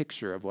good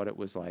picture of what it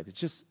was like.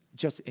 It's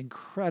just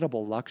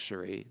incredible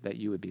luxury that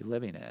you would be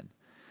living in.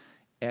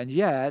 And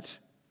yet,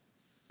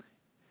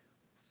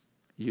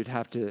 you'd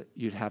have to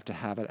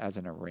have it as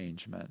an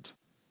arrangement.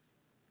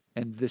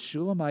 And the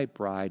Shulamite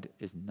bride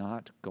is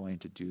not going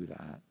to do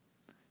that.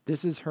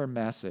 This is her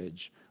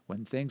message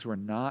when things were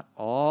not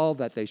all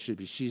that they should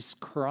be. She's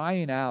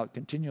crying out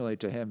continually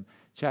to him.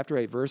 Chapter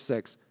 8, verse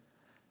 6,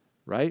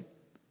 right?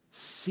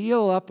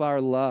 Seal up our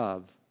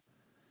love.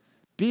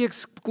 Be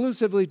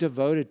exclusively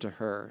devoted to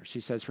her. She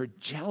says, her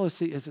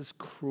jealousy is as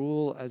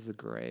cruel as the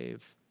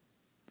grave.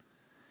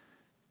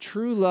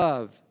 True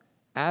love,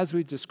 as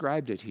we've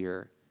described it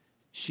here,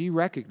 she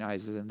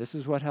recognizes, and this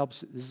is what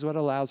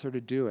allows her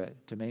to do it,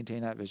 to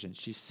maintain that vision.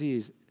 She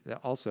sees that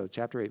also,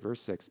 chapter 8,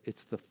 verse 6,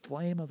 it's the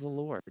flame of the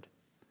Lord.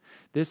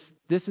 This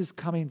is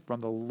coming from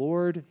the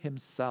Lord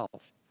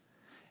himself.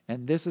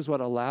 And this is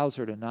what allows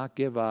her to not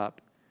give up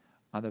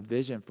on the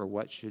vision for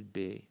what should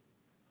be.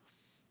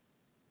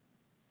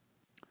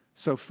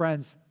 So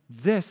friends,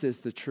 this is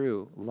the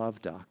true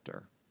love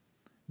doctor.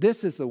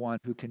 This is the one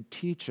who can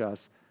teach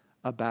us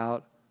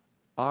about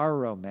our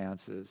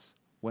romances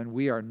when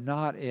we are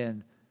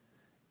in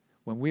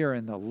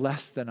the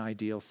less than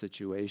ideal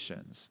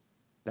situations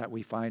that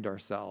we find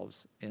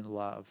ourselves in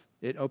love.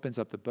 It opens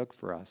up the book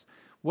for us.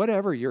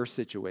 Whatever your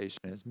situation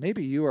is,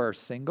 maybe you are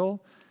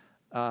single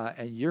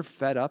and you're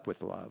fed up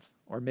with love,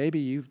 or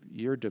maybe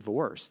you're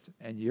divorced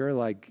and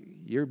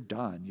you're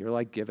done. You're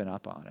like giving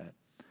up on it.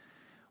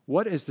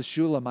 What is the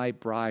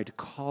Shulamite bride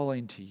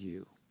calling to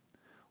you?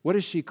 What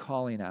is she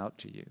calling out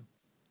to you?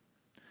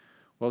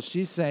 Well,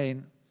 she's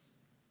saying,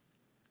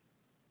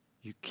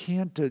 you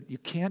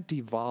can't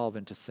devolve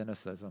into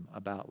cynicism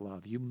about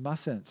love. You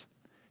mustn't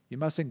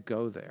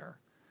go there,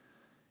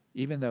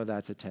 even though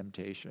that's a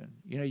temptation.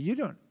 You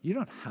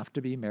don't have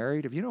to be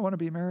married. If you don't want to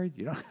be married,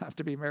 you don't have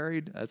to be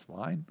married. That's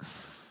fine.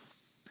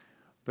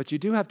 But you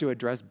do have to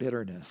address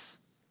bitterness.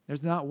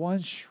 There's not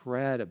one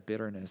shred of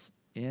bitterness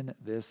in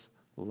this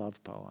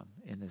love poem,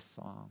 in this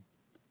song.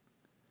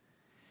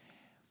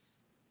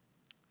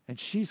 And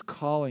she's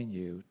calling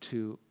you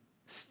to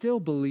still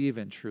believe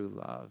in true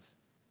love.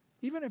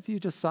 Even if you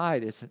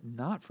decide it's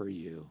not for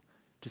you,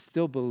 to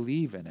still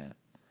believe in it.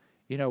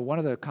 One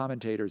of the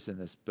commentators in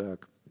this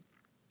book,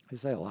 they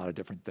say a lot of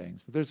different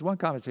things, but there's one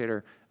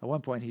commentator, at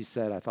one point he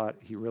said, I thought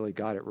he really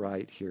got it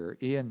right here,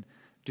 Ian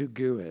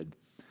Duguid,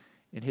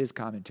 in his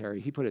commentary,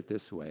 he put it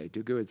this way.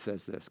 Duguid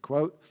says this,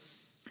 quote,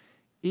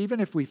 even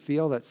if we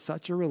feel that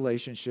such a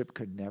relationship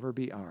could never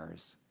be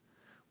ours,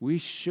 we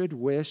should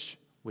wish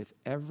with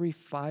every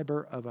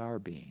fiber of our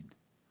being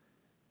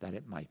that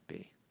it might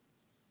be.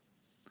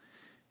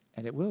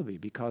 And it will be,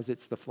 because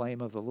it's the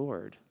flame of the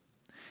Lord.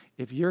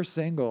 If you're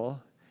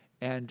single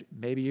and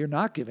maybe you're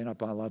not giving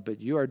up on love, but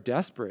you are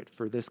desperate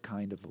for this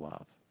kind of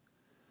love,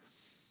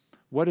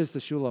 what is the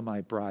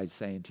Shulamite bride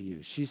saying to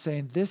you? She's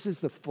saying, this is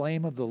the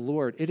flame of the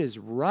Lord. It is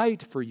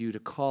right for you to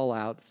call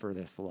out for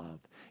this love.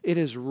 It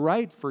is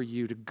right for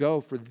you to go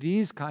for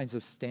these kinds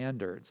of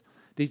standards,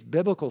 these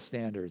biblical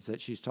standards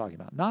that she's talking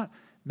about. Not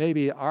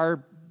maybe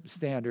our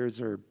standards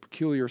or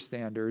peculiar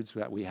standards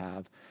that we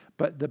have,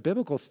 but the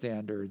biblical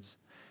standards,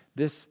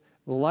 this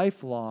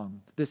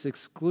lifelong, this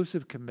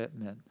exclusive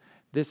commitment,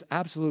 this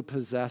absolute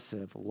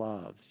possessive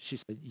love. She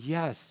said,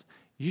 yes,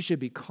 you should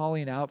be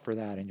calling out for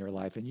that in your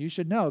life. And you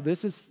should know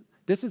this is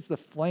the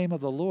flame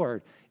of the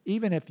Lord.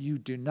 Even if you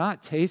do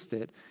not taste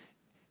it,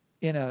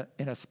 in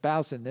a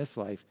spouse in this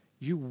life,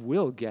 you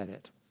will get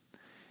it.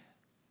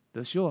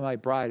 The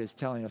Shulamite bride is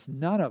telling us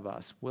none of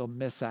us will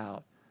miss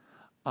out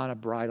on a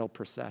bridal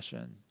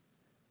procession,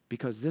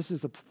 because this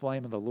is the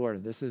flame of the Lord,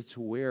 and this is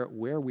to where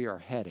we are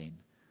heading,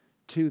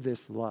 to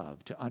this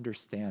love, to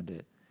understand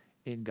it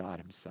in God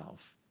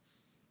himself.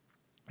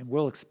 And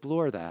we'll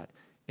explore that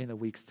in the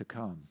weeks to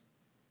come.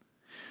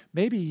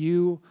 Maybe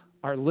you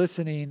are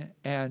listening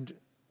and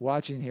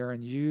watching here,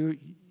 and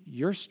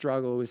your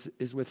struggle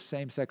is with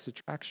same-sex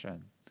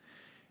attraction.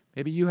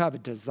 Maybe you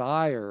have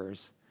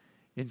desires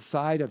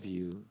inside of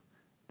you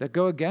that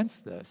go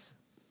against this.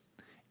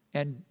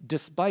 And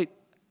despite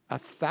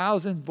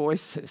 1,000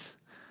 voices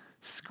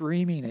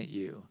screaming at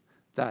you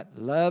that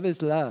love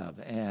is love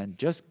and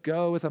just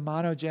go with a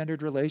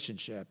monogendered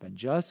relationship and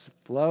just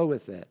flow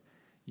with it,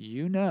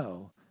 you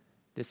know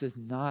this is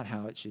not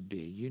how it should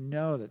be. You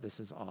know that this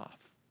is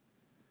off.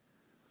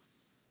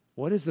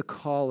 What is the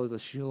call of the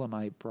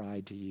Shulamite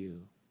bride to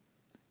you?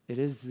 It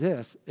is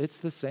this. It's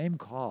the same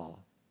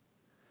call.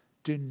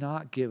 Do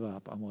not give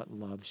up on what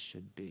love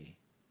should be.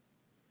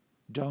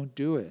 Don't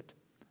do it.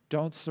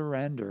 Don't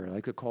surrender,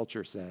 like the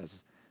culture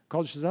says.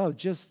 Culture says, oh,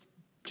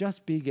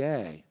 just be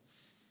gay.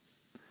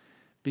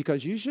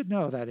 Because you should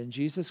know that in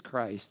Jesus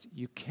Christ,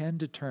 you can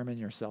determine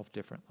yourself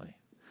differently.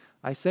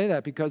 I say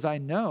that because I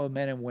know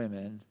men and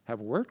women, have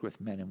worked with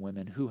men and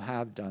women who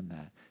have done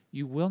that.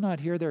 You will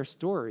not hear their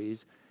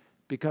stories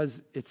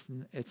because it's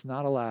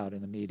not allowed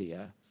in the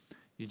media.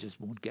 You just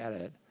won't get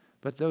it.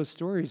 But those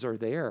stories are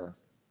there.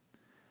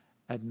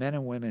 And men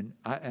and women,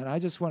 and I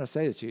just want to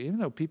say this to you, even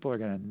though people are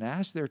going to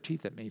gnash their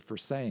teeth at me for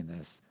saying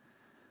this,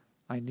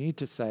 I need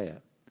to say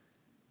it.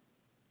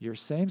 Your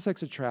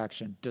same-sex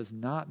attraction does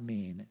not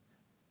mean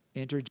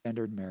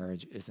intergendered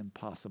marriage is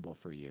impossible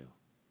for you.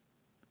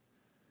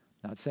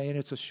 Not saying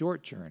it's a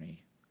short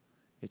journey.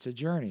 It's a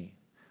journey.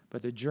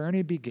 But the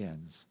journey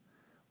begins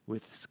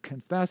with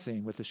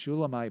confessing with the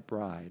Shulamite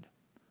bride,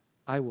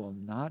 I will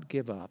not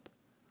give up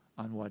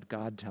on what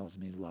God tells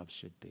me love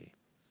should be.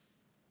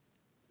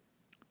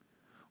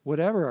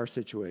 Whatever our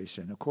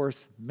situation, of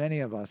course, many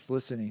of us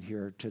listening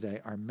here today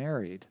are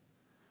married,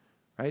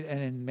 right?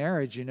 And in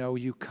marriage,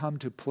 you come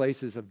to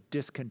places of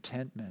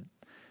discontentment.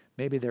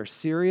 Maybe they're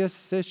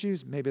serious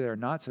issues, maybe they're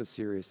not so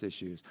serious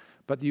issues,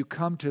 but you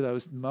come to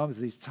those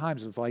moments, these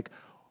times of like,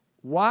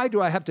 why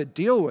do I have to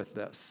deal with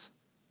this?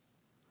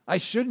 I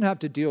shouldn't have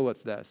to deal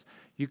with this.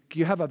 You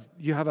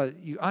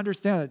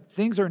understand that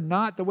things are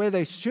not the way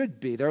they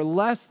should be. They're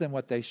less than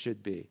what they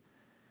should be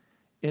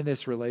in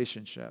this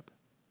relationship.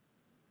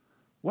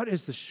 What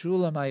is the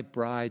Shulamite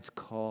bride's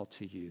call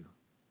to you?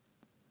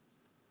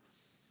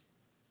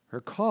 Her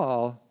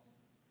call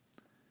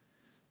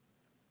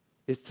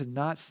is to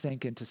not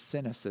sink into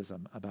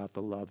cynicism about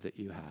the love that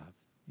you have.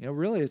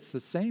 Really, it's the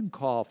same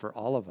call for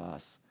all of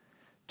us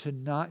to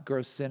not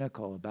grow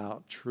cynical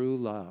about true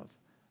love,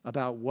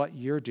 about what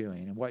you're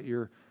doing and what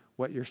your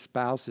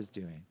spouse is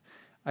doing.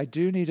 I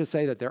do need to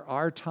say that there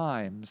are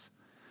times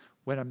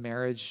when a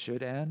marriage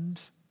should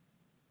end.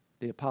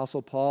 The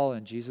Apostle Paul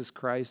and Jesus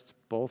Christ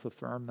both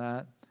affirm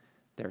that.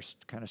 They're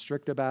kind of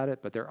strict about it,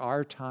 but there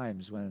are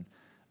times when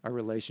a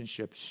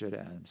relationship should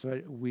end.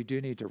 So we do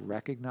need to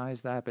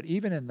recognize that. But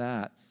even in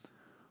that,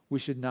 we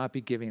should not be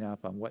giving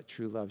up on what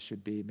true love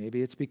should be.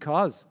 Maybe it's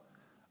because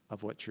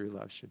of what true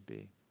love should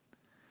be.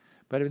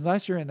 But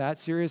unless you're in that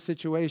serious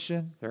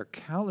situation, there are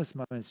countless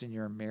moments in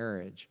your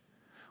marriage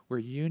where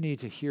you need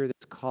to hear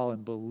this call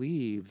and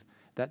believe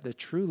that the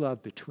true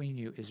love between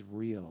you is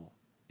real.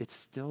 It's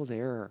still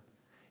there.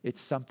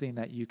 It's something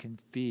that you can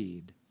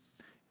feed.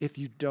 If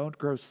you don't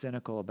grow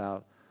cynical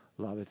about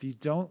love, if you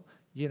don't,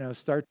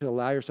 start to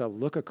allow yourself to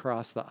look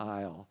across the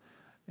aisle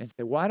and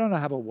say, why don't I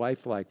have a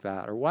wife like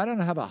that? Or why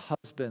don't I have a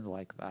husband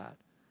like that?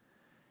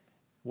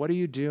 What are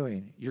you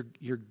doing?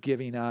 You're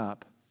giving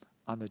up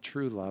on the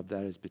true love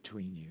that is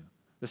between you.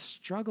 The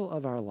struggle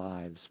of our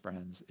lives,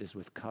 friends, is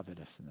with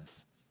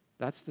covetousness.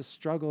 That's the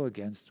struggle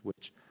against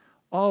which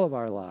all of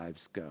our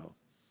lives go.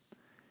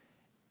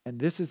 And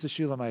this is the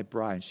Shulamite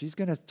bride. She's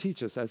going to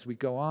teach us as we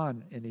go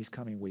on in these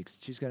coming weeks.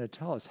 She's going to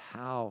tell us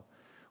how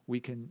we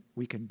can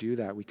do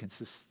that. We can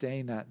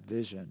sustain that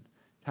vision,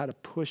 how to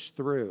push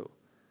through.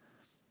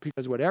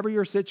 Because whatever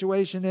your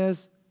situation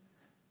is,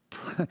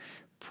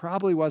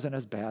 probably wasn't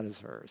as bad as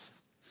hers.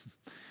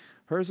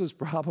 Hers was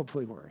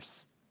probably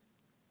worse.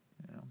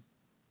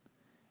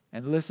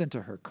 And listen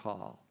to her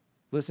call.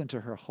 Listen to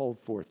her hold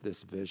forth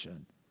this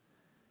vision.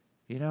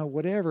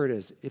 Whatever it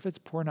is, if it's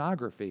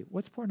pornography,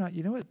 what's pornography?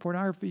 You know what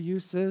pornography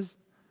use is?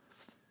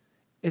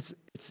 It's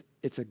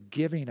a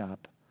giving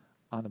up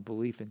on the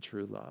belief in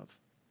true love.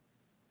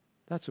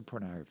 That's what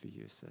pornography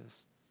use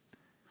is.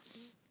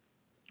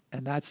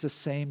 And that's the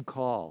same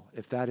call,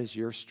 if that is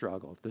your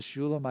struggle. The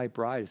Shulamite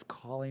bride is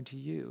calling to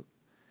you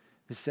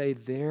to say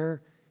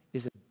there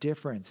is a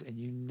difference,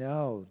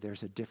 and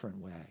there's a different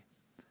way.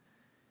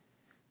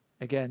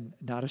 Again,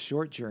 not a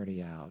short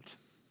journey out,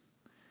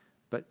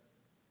 but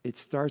it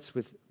starts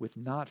with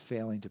not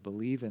failing to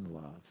believe in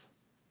love,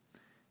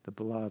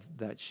 the love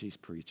that she's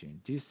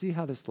preaching. Do you see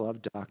how this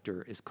love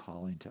doctor is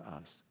calling to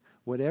us?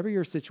 whatever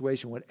your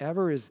situation,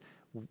 whatever is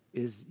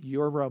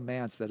your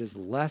romance that is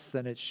less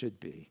than it should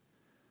be,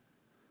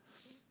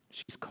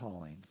 she's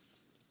calling.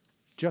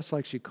 Just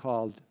like she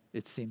called,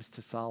 it seems,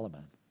 to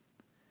Solomon.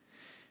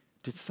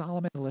 Did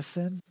Solomon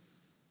listen?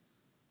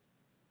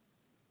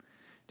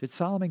 Did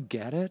Solomon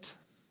get it?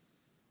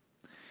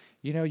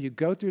 You know, you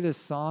go through this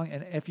song,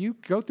 and if you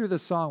go through the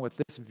song with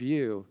this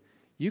view,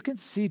 you can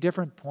see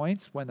different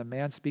points when the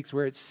man speaks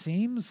where it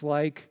seems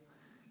like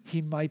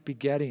he might be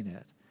getting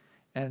it.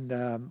 And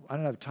I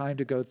don't have time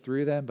to go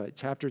through them, but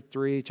chapter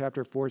 3,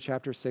 chapter 4,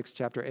 chapter 6,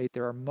 chapter 8,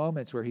 there are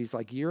moments where he's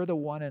like, you're the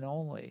one and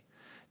only.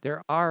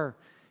 There are,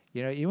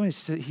 you know, even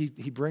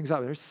he brings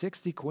up, there's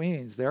 60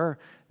 queens. There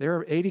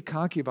are 80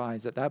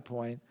 concubines at that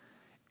point.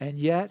 And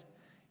yet,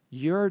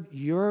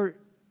 your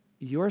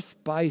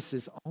spice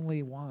is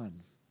only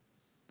one.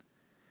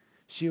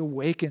 She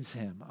awakens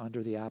him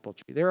under the apple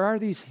tree. There are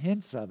these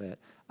hints of it.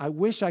 I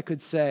wish I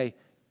could say,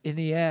 in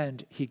the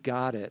end, he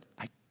got it.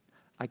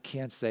 I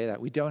can't say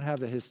that. We don't have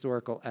the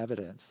historical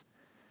evidence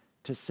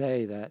to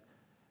say that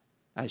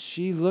as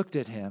she looked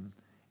at him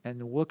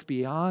and looked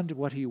beyond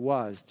what he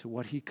was to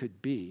what he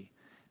could be,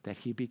 that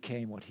he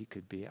became what he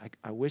could be.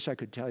 I wish I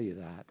could tell you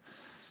that,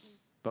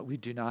 but we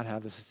do not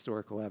have the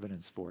historical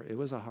evidence for it. It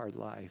was a hard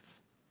life.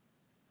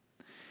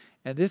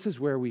 And this is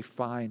where we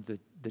find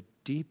the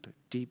deep,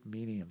 deep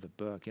meaning of the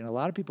book. You know, a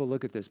lot of people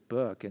look at this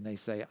book and they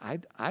say,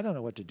 I don't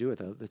know what to do with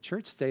it. The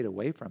church stayed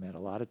away from it a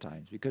lot of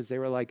times because they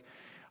were like,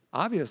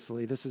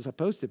 obviously, this is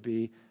supposed to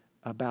be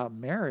about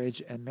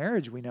marriage, and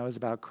marriage, we know, is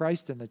about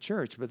Christ and the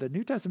church. But the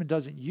New Testament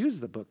doesn't use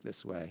the book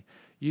this way.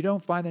 You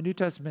don't find the New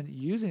Testament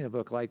using the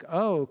book like,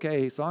 oh,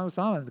 okay, Song of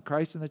Solomon,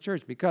 Christ and the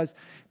church, because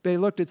they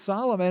looked at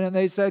Solomon and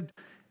they said,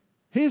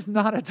 he's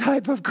not a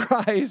type of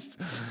Christ.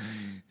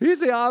 He's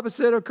the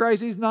opposite of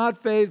Christ. He's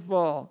not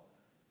faithful.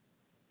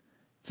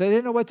 So they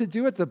didn't know what to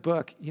do with the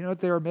book. You know what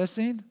they were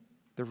missing?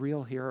 The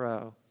real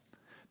hero.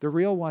 The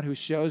real one who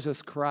shows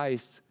us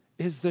Christ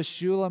is the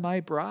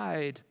Shulamite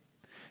bride.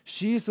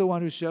 She's the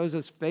one who shows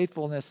us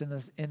faithfulness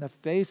in the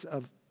face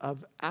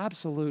of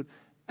absolute,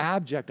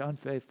 abject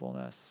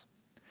unfaithfulness.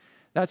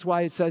 That's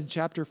why it says in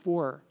chapter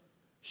 4,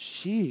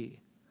 she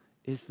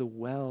is the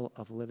well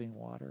of living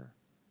water.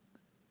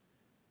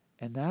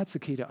 And that's the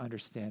key to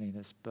understanding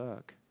this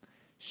book.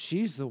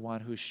 She's the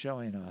one who's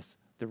showing us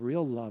the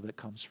real love that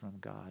comes from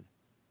God.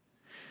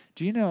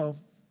 Do you know,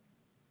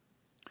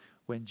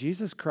 when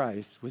Jesus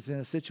Christ was in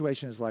a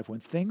situation in his life when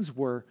things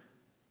were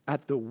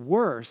at the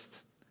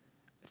worst,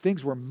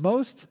 things were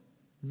most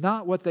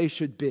not what they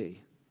should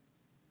be,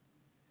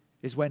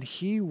 is when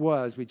he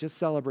was, we just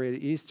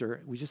celebrated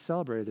Easter, we just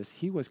celebrated this,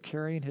 he was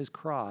carrying his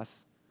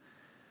cross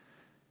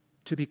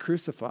to be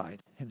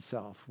crucified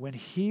himself. When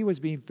he was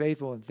being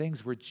faithful and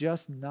things were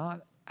just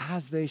not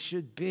as they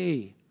should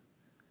be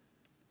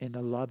in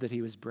the love that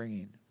he was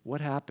bringing, what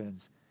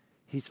happens?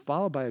 He's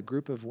followed by a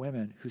group of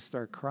women who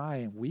start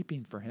crying,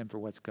 weeping for him for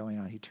what's going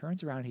on. He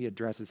turns around, he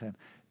addresses them.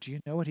 Do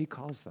you know what he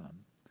calls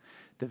them?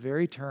 The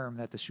very term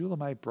that the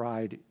Shulamite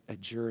bride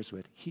adjures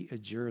with, he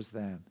adjures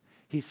them.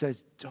 He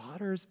says,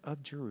 daughters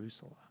of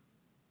Jerusalem.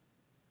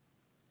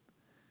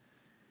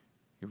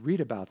 You read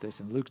about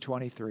this in Luke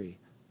 23.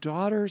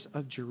 Daughters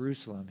of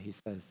Jerusalem, he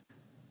says,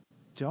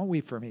 don't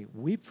weep for me,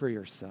 weep for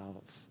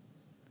yourselves.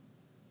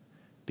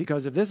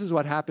 Because if this is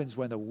what happens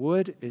when the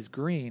wood is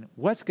green,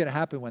 what's going to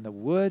happen when the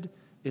wood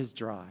is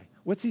dry?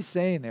 What's he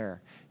saying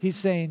there? He's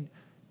saying,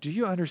 do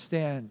you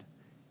understand?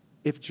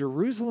 If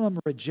Jerusalem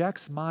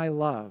rejects my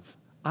love,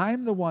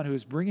 I'm the one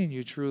who's bringing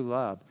you true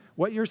love.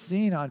 What you're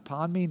seeing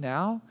upon me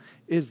now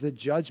is the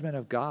judgment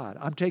of God.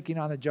 I'm taking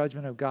on the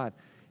judgment of God.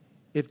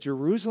 If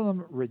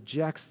Jerusalem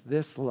rejects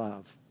this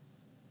love,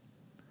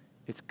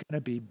 it's going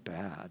to be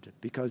bad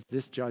because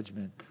this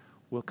judgment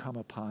will come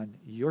upon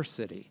your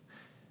city,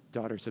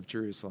 daughters of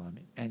Jerusalem,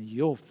 and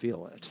you'll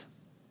feel it.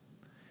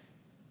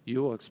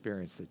 You'll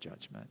experience the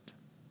judgment.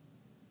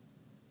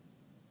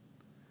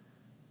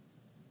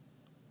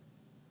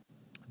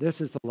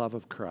 This is the love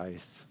of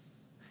Christ.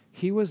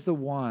 He was the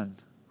one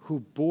who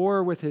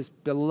bore with his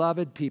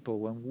beloved people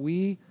when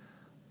we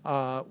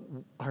are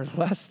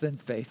less than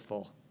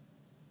faithful.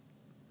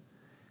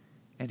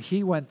 And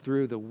he went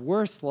through the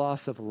worst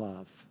loss of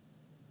love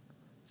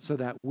so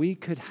that we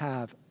could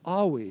have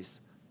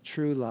always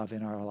true love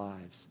in our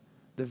lives.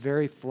 The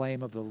very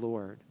flame of the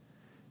Lord,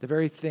 the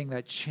very thing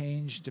that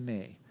changed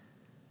me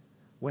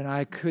when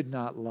I could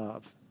not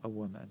love a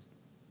woman.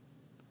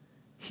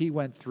 He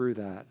went through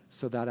that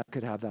so that I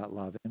could have that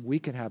love, and we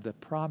can have the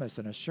promise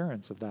and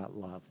assurance of that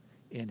love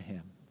in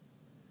him.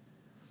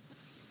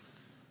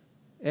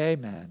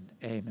 Amen.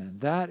 Amen.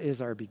 That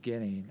is our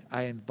beginning.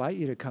 I invite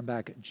you to come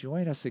back and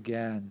join us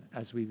again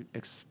as we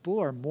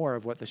explore more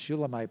of what the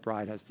Shulamite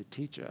bride has to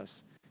teach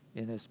us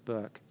in this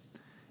book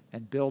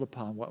and build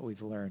upon what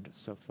we've learned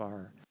so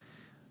far.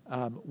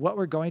 What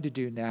we're going to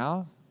do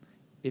now,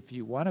 if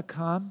you want to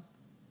come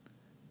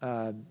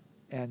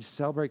and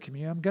celebrate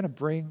communion, I'm going to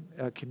bring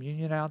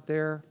communion out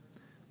there.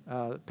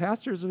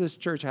 Pastors of this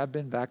church have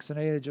been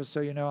vaccinated, just so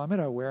you know. I'm going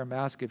to wear a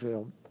mask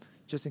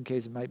just in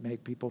case it might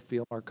make people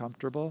feel more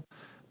comfortable.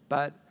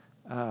 But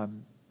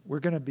we're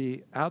going to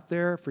be out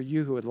there for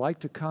you who would like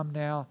to come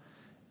now.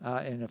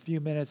 In a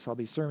few minutes, I'll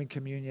be serving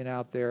communion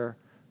out there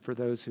for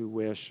those who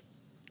wish.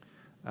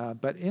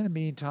 But in the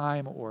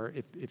meantime, or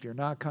if you're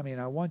not coming,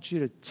 I want you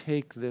to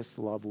take this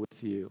love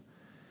with you.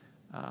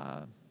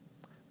 So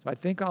I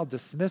think I'll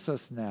dismiss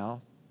us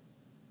now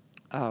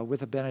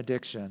with a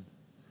benediction.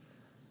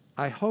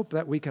 I hope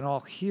that we can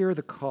all hear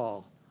the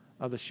call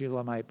of the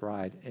Shulamite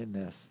bride in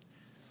this.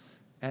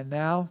 And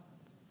now,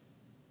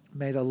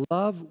 may the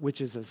love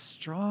which is as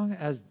strong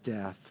as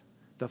death,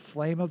 the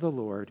flame of the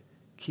Lord,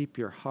 keep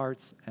your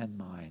hearts and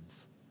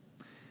minds.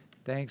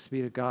 Thanks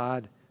be to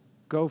God.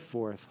 Go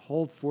forth,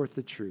 hold forth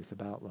the truth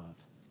about love.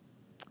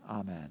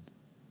 Amen.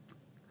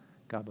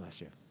 God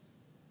bless you.